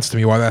makes sense to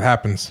me why that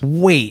happens.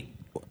 Wait.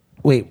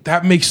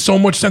 That makes so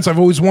much sense. I've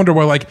always wondered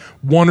why like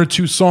one or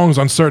two songs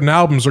on certain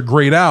albums are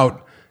grayed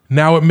out.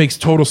 Now it makes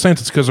total sense.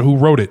 It's because of who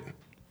wrote it.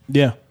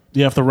 Yeah.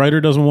 Yeah, if the writer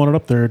doesn't want it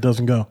up there, it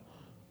doesn't go.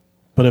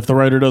 But if the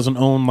writer doesn't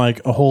own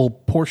like a whole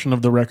portion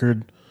of the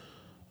record,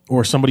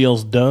 or somebody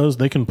else does,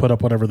 they can put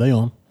up whatever they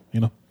own, you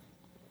know.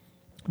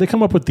 They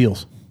come up with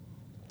deals.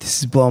 This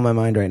is blowing my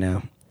mind right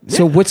now. Yeah.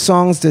 So which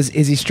songs does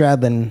Izzy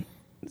Stradlin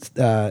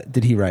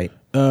did he write?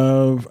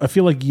 I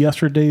feel like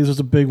Yesterday's is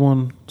a big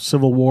one.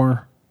 Civil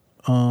War.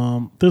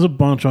 There's a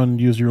bunch on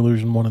Use Your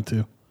Illusion 1 and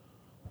 2.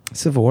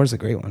 Civil War is a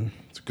great one.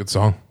 It's a good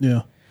song.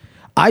 Yeah.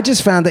 I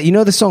just found that, you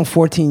know the song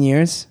 14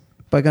 Years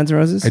by Guns N'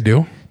 Roses? I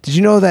do. Did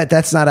you know that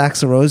that's not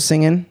Axl Rose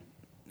singing?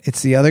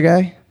 It's the other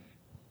guy?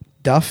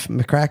 Duff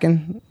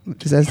McCracken?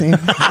 Is that his name?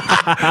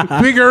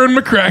 Big Earn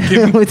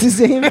McCracken. What's his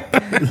name?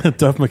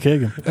 Duff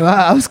McKagan.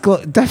 I was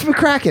close. Duff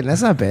McCracken.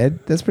 That's not bad.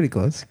 That's pretty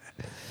close.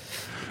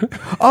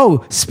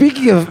 Oh,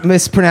 speaking of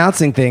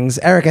mispronouncing things,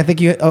 Eric, I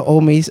think you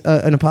owe me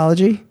an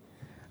apology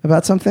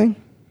about something.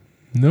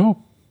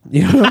 No.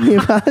 You don't owe me an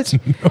apology?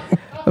 No.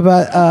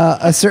 About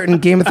a certain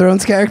Game of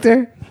Thrones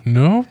character?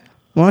 No.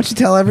 Why don't you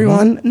tell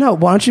everyone? No,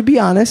 why don't you be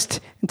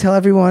honest and tell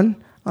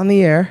everyone on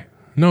the air?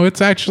 No,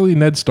 it's actually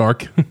Ned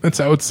Stark. That's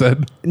how it's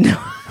said. No.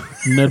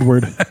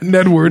 Nedward.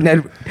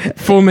 Nedward.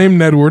 Full name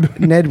Nedward.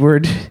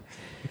 Nedward.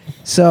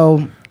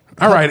 So.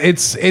 All right,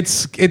 it's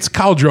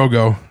Khal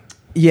Drogo.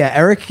 Yeah,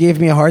 Eric gave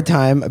me a hard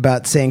time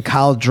about saying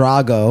Khal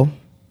Drogo.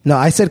 No,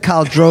 I said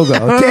Khal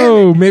Drogo.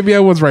 Oh, maybe I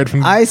was right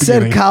from the I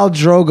said beginning. Khal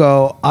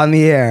Drogo on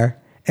the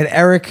air, and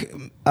Eric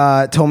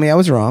told me I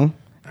was wrong.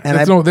 And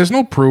there's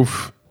no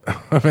proof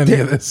of any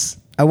of this.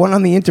 I went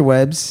on the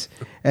interwebs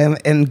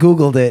and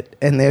Googled it,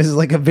 and there's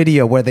like a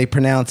video where they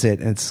pronounce it,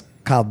 and it's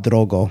Khal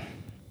Drogo.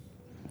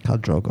 Khal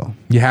Drogo.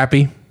 You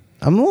happy?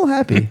 I'm a little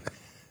happy.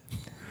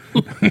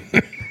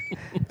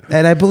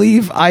 And I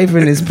believe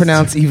Ivan is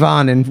pronounced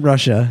Ivan in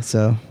Russia,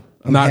 so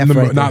I'm Not in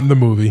the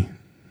movie.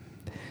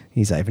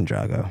 He's Ivan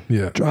Drago.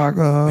 Yeah,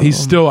 Drago. He's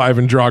still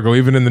Ivan Drago,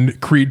 even in the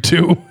Creed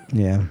 2.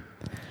 Yeah.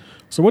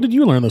 So what did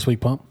you learn this week,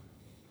 Pump?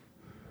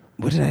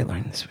 What did I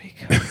learn this week?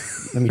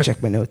 Let me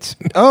check my notes.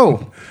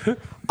 Oh,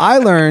 I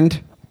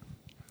learned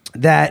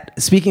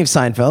that, speaking of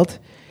Seinfeld,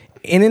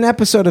 in an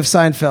episode of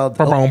Seinfeld...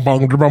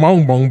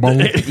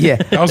 Yeah.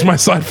 That was my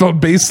Seinfeld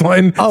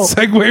baseline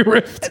segue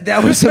riff.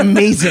 That was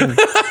amazing.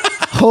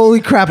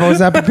 Holy crap, I was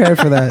not prepared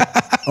for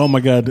that. Oh my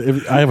God.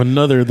 I have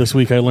another this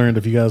week I learned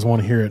if you guys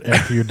want to hear it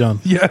after you're done.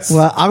 Yes.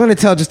 Well, I'm going to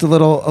tell just a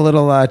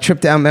little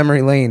trip down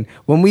memory lane.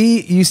 When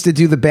we used to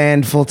do the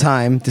band full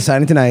time,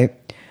 Deciding Tonight,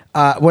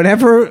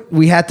 whenever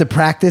we had to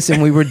practice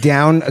and we were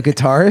down a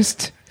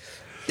guitarist,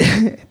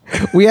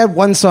 we had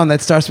one song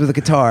that starts with a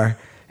guitar.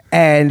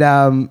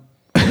 And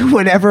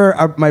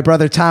whenever my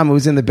brother Tom, who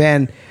was in the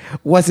band,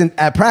 wasn't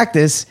at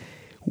practice,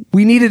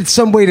 we needed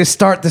some way to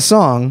start the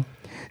song.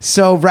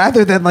 So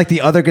rather than like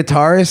the other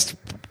guitarist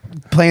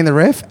playing the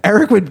riff,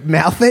 Eric would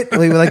mouth it. He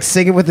would like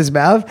sing it with his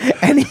mouth,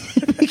 and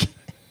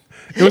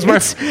it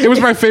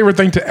was my favorite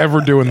thing to ever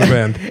do in the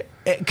band.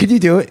 Could you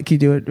do it? Can you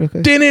do it real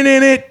quick? Din in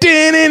it,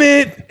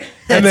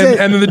 and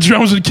then the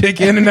drums would kick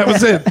in, and that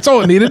was it. That's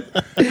all it needed.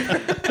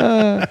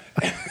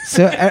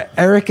 So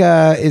Eric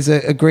is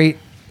a great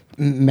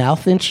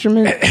mouth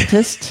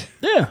instrumentist.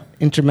 Yeah.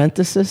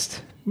 Instrumenticist.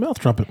 Mouth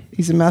trumpet.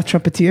 He's a mouth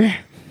trumpeteer.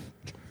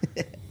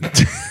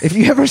 If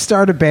you ever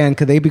start a band,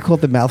 could they be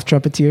called the Mouth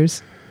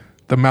Trumpeteers?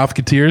 The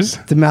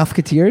Mouthkateers? The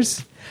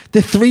Mouthkateers?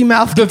 The Three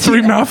Mouthkateers? The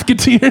Three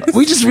Mouthkateers?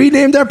 We just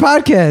renamed our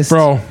podcast.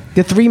 Bro.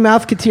 The Three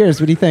Mouthkateers.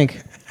 What do you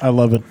think? I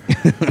love it.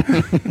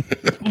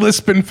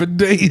 Lisping for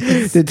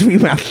days. The Three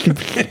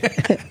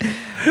Mouthkateers.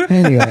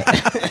 Anyway.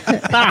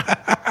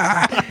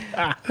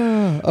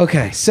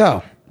 Okay,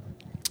 so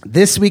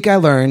this week I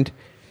learned...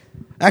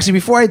 Actually,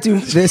 before I do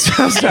this,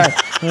 I'm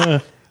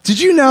sorry. Did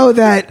you know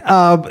that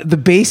the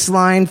bass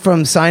line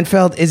from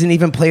Seinfeld isn't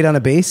even played on a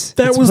bass?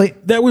 That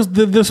was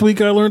this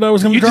week I learned I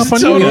was going to drop on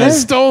you totally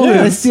guys. stole Yeah,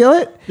 it. let's steal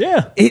it?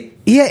 Yeah.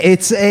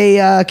 It's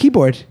a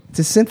keyboard. It's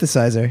a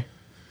synthesizer.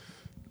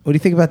 What do you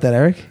think about that,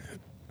 Eric?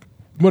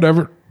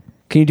 Whatever.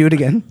 Can you do it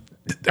again?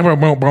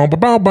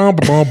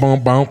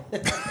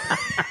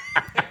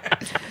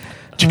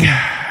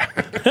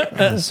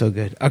 So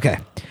good. Okay.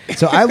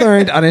 So I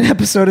learned on an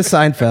episode of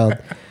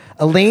Seinfeld,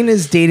 Elaine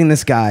is dating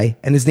this guy,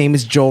 and his name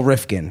is Joel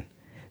Rifkin.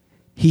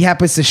 He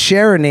happens to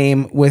share a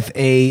name with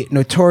a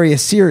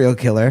notorious serial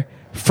killer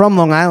from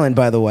Long Island,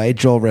 by the way.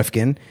 Joel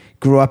Rifkin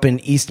grew up in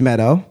East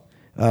Meadow,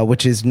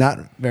 which is not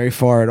very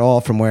far at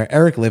all from where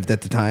Eric lived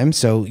at the time.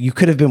 So you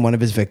could have been one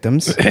of his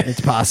victims.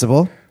 It's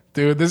possible.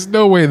 Dude, there's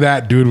no way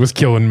that dude was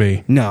killing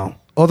me. No.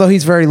 Although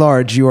he's very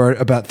large, you are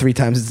about 3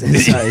 times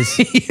his size.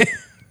 Yeah.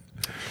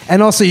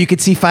 And also, you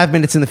could see 5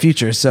 minutes in the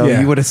future, so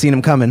you would have seen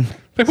him coming.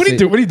 Like, what are you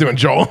doing? What are you doing,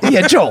 Joel?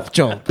 Yeah,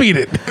 Joel. Beat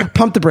it.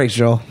 Pump the brakes,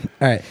 Joel.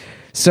 All right.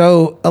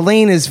 So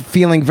Elaine is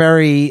feeling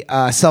very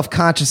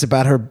self-conscious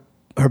about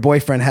her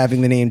boyfriend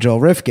having the name Joel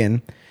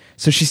Rifkin.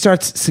 So she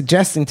starts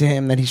suggesting to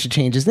him that he should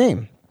change his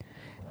name.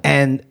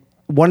 And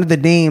one of the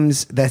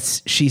names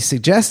that she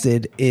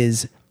suggested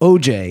is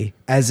OJ,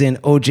 as in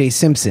OJ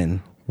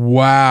Simpson.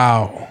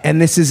 Wow.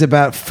 And this is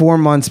about 4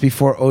 months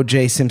before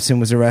OJ Simpson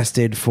was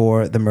arrested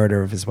for the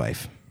murder of his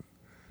wife.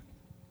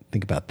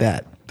 Think about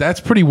that.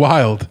 That's pretty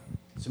wild.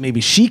 So maybe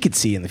she could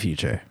see in the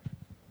future.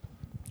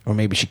 Or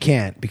maybe she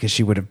can't, because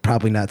she would have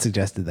probably not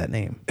suggested that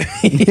name.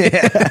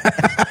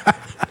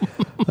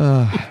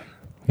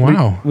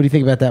 Wow. What do you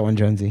think about that one,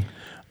 Jonesy?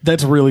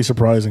 That's really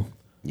surprising.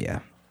 Yeah.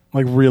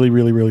 Like really,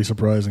 really, really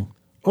surprising.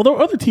 Although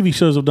other TV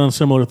shows have done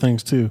similar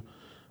things too.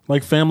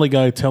 Like Family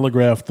Guy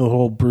telegraphed the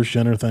whole Bruce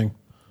Jenner thing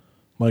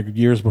like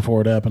years before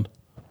it happened.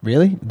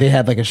 Really? They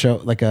had like a show,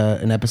 like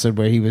an episode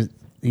where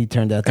he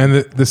turned out to... And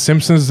the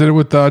Simpsons did it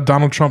with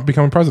Donald Trump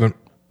becoming president.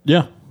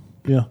 Yeah.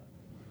 Yeah.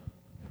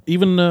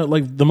 Even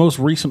like the most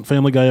recent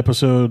Family Guy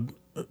episode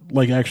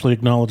like actually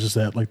acknowledges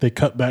that. Like they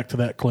cut back to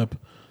that clip.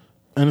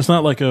 And it's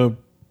not like a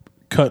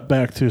cut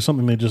back to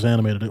something they just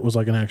animated. It was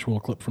like an actual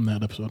clip from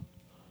that episode.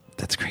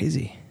 That's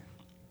crazy.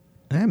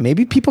 Yeah,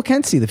 maybe people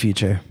can see the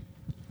future.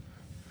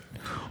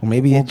 Or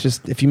maybe it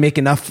just, if you make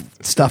enough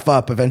stuff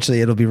up,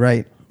 eventually it'll be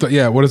right.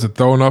 Yeah, what is it?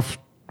 Throw enough...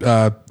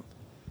 I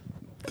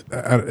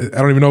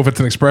don't even know if it's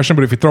an expression,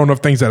 but if you throw enough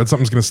things at it,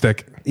 something's going to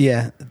stick.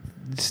 Yeah.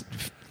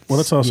 Well,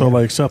 it's also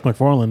like Seth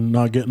MacFarlane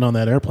not getting on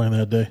that airplane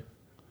that day.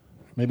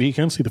 Maybe he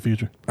can see the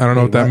future. I don't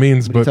know what that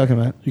means, What are you but talking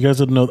about? You guys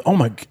didn't know. Oh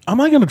my!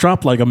 Am I going to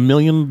drop like 1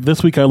 million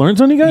this week? I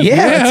learned on you guys. Yeah,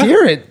 let's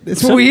hear it.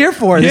 That's what we're here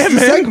for. This is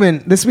the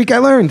segment. This week I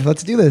learned.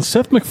 Let's do this.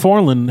 Seth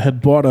MacFarlane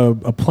had bought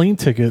a plane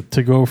ticket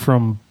to go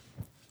from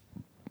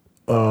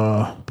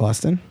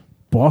Boston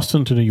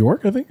to New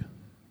York. I think.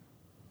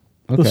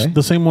 Okay.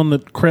 The same one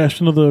that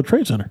crashed into the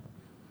Trade Center.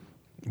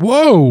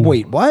 whoa.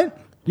 Wait, what?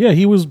 Yeah,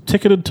 he was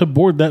ticketed to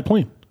board that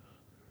plane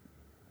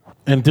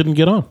and didn't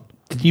get on.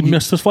 He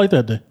missed his flight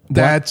that day.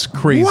 That's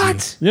crazy.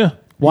 What? Yeah.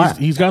 Why?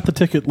 He's got the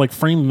ticket like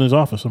framed in his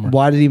office somewhere.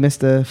 Why did he miss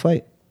the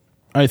flight?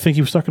 I think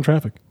he was stuck in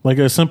traffic. Like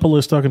as simple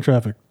as stuck in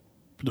traffic.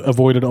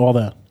 Avoided all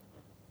that.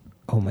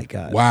 Oh my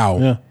god! Wow.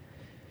 Yeah.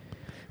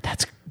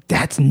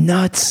 That's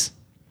nuts.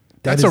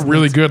 That's a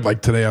really good,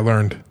 like today I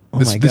learned.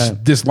 my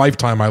God. This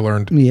lifetime I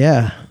learned.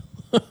 Yeah.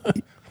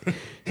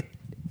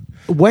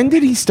 When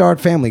did he start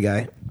Family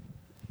Guy?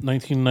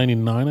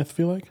 1999, I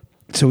feel like.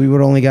 So we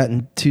would have only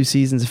gotten 2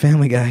 seasons of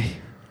Family Guy.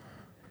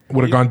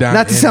 Would have gone down.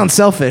 Not to sound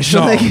selfish.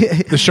 No,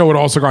 like, the show would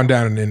also gone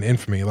down in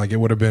infamy. Like it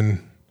would have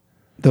been.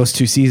 those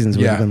 2 seasons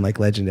would have Yeah. been like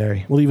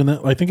legendary. Well, even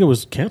that, I think it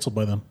was canceled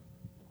by then.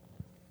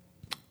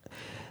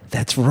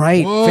 That's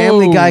right. Whoa,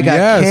 Family Guy got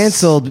yes.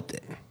 canceled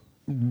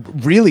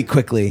really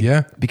quickly.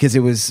 Yeah. Because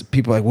it was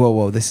people like,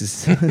 whoa, this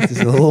is this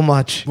is a little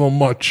much. A little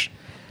much.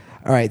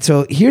 All right,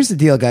 so here's the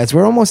deal, guys.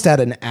 We're almost at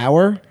an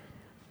hour,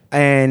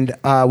 and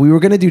we were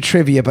going to do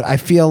trivia, but I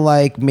feel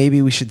like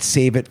maybe we should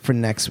save it for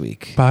next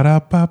week.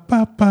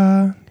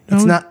 Ba-da-ba-ba-ba.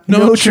 It's not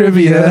no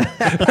trivia.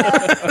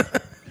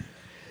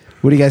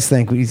 What do you guys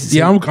think?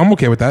 Yeah, I'm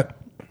okay with that.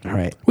 All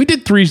right, We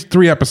did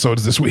three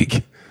episodes this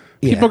week.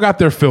 Yeah. People got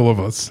their fill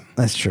of us.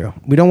 that's true.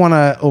 We don't want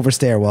to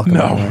overstay our welcome.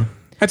 No. anyway.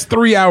 That's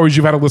 3 hours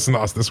you've had to listen to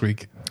us this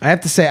week. I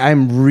have to say,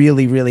 I'm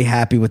really, really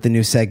happy with the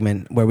new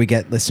segment where we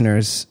get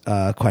listeners'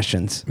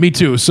 questions. Me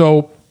too.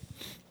 So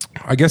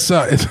I guess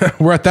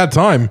we're at that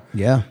time.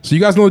 Yeah. So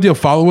you guys know the deal.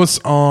 Follow us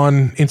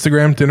on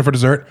Instagram, Dinner for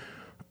Dessert.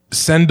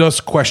 Send us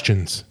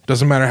questions.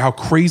 Doesn't matter how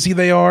crazy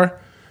they are.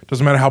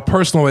 Doesn't matter how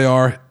personal they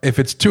are. If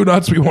it's too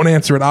nuts, we won't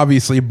answer it,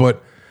 obviously,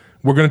 but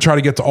we're going to try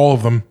to get to all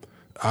of them.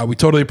 We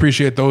totally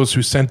appreciate those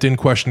who sent in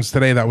questions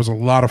today. That was a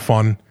lot of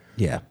fun.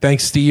 Yeah.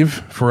 Thanks, Steve,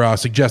 for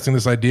suggesting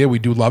this idea. We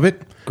do love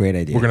it. Great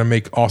idea. We're going to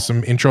make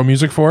awesome intro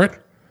music for it.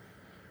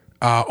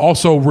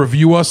 Also,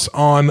 review us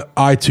on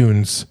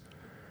iTunes.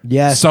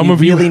 Yes, Some we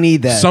of you really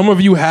need that. Some of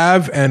you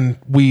have, and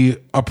we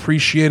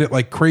appreciate it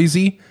like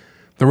crazy.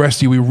 The rest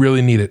of you, we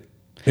really need it.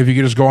 If you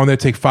could just go on there,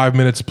 take 5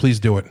 minutes, please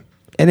do it.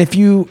 And if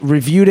you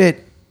reviewed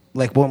it,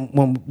 like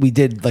when we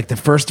did like the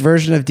first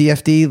version of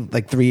DFD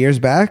like 3 years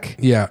back,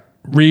 Yeah,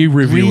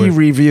 review it.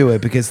 review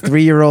it because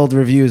 3-year-old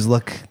reviews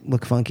look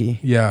funky.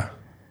 Yeah,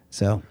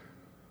 So,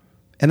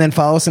 and then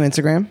follow us on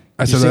Instagram.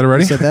 I said that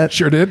already. You said that?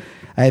 Sure did.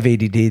 I have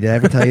ADD. Did I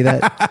ever tell you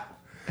that?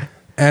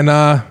 And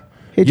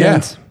Hey yeah.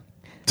 Jones.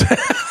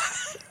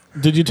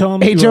 Did you tell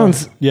him? Hey,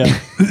 Jones. Yeah.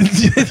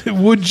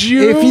 Would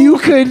you? If you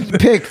could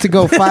pick to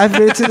go 5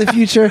 minutes in the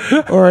future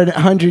or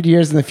 100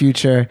 years in the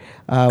future,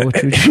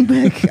 which would you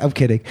pick? I'm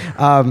kidding.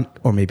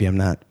 Or maybe I'm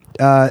not.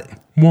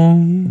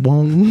 Wong.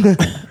 Wong.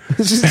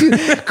 Let's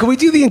just can we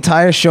do the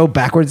entire show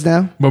backwards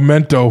now?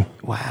 Memento.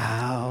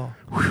 Wow.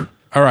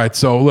 All right,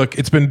 so look,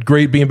 it's been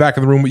great being back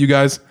in the room with you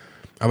guys.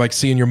 I like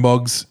seeing your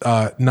mugs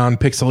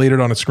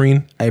non-pixelated on a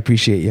screen. I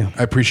appreciate you.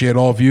 I appreciate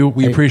all of you.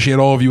 We appreciate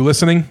all of you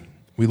listening.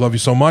 We love you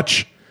so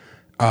much.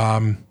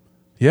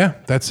 Yeah,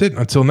 that's it.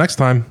 Until next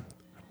time.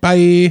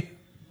 Bye.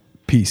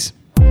 Peace.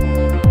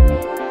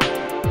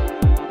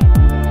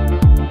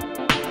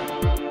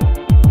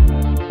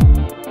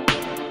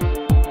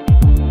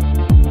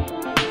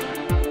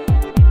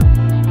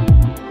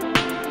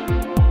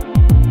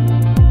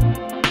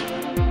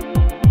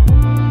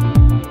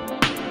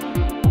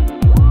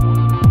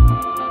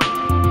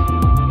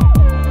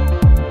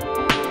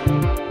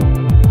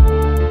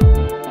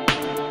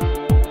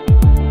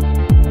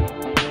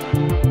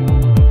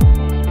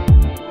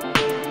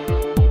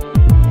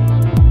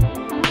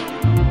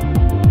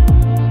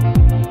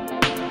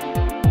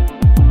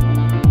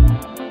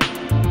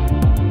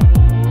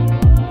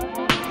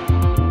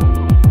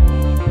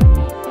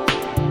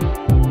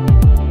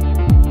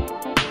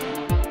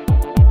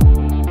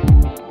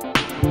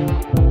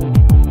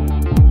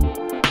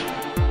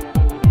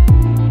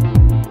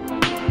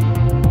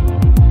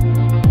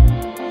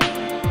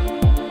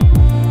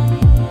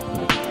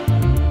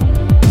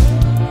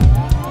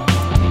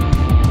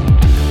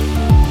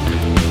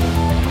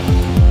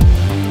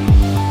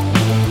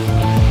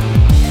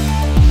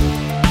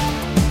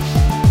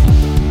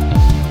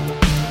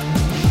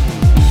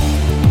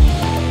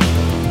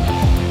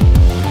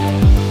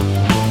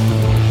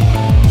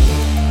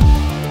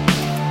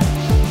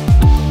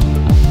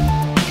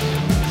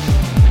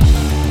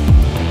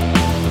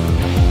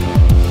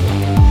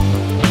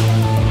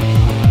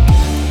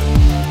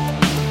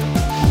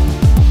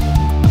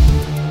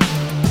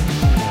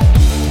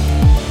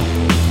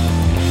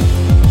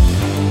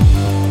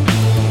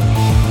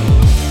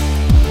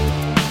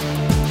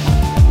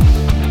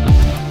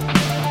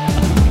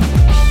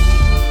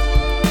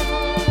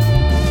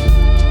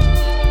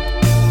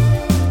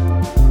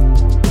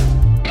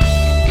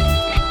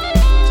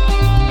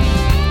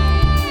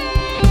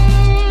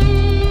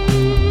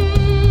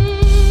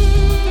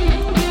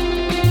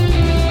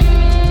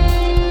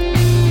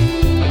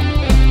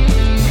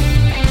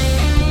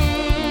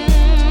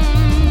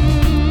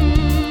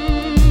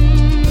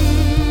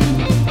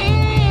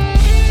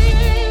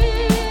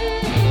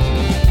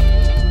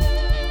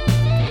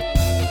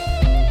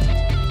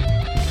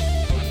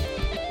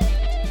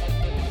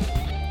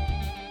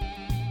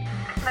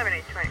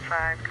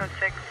 Code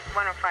 6,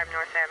 105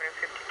 North Avenue,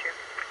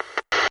 52.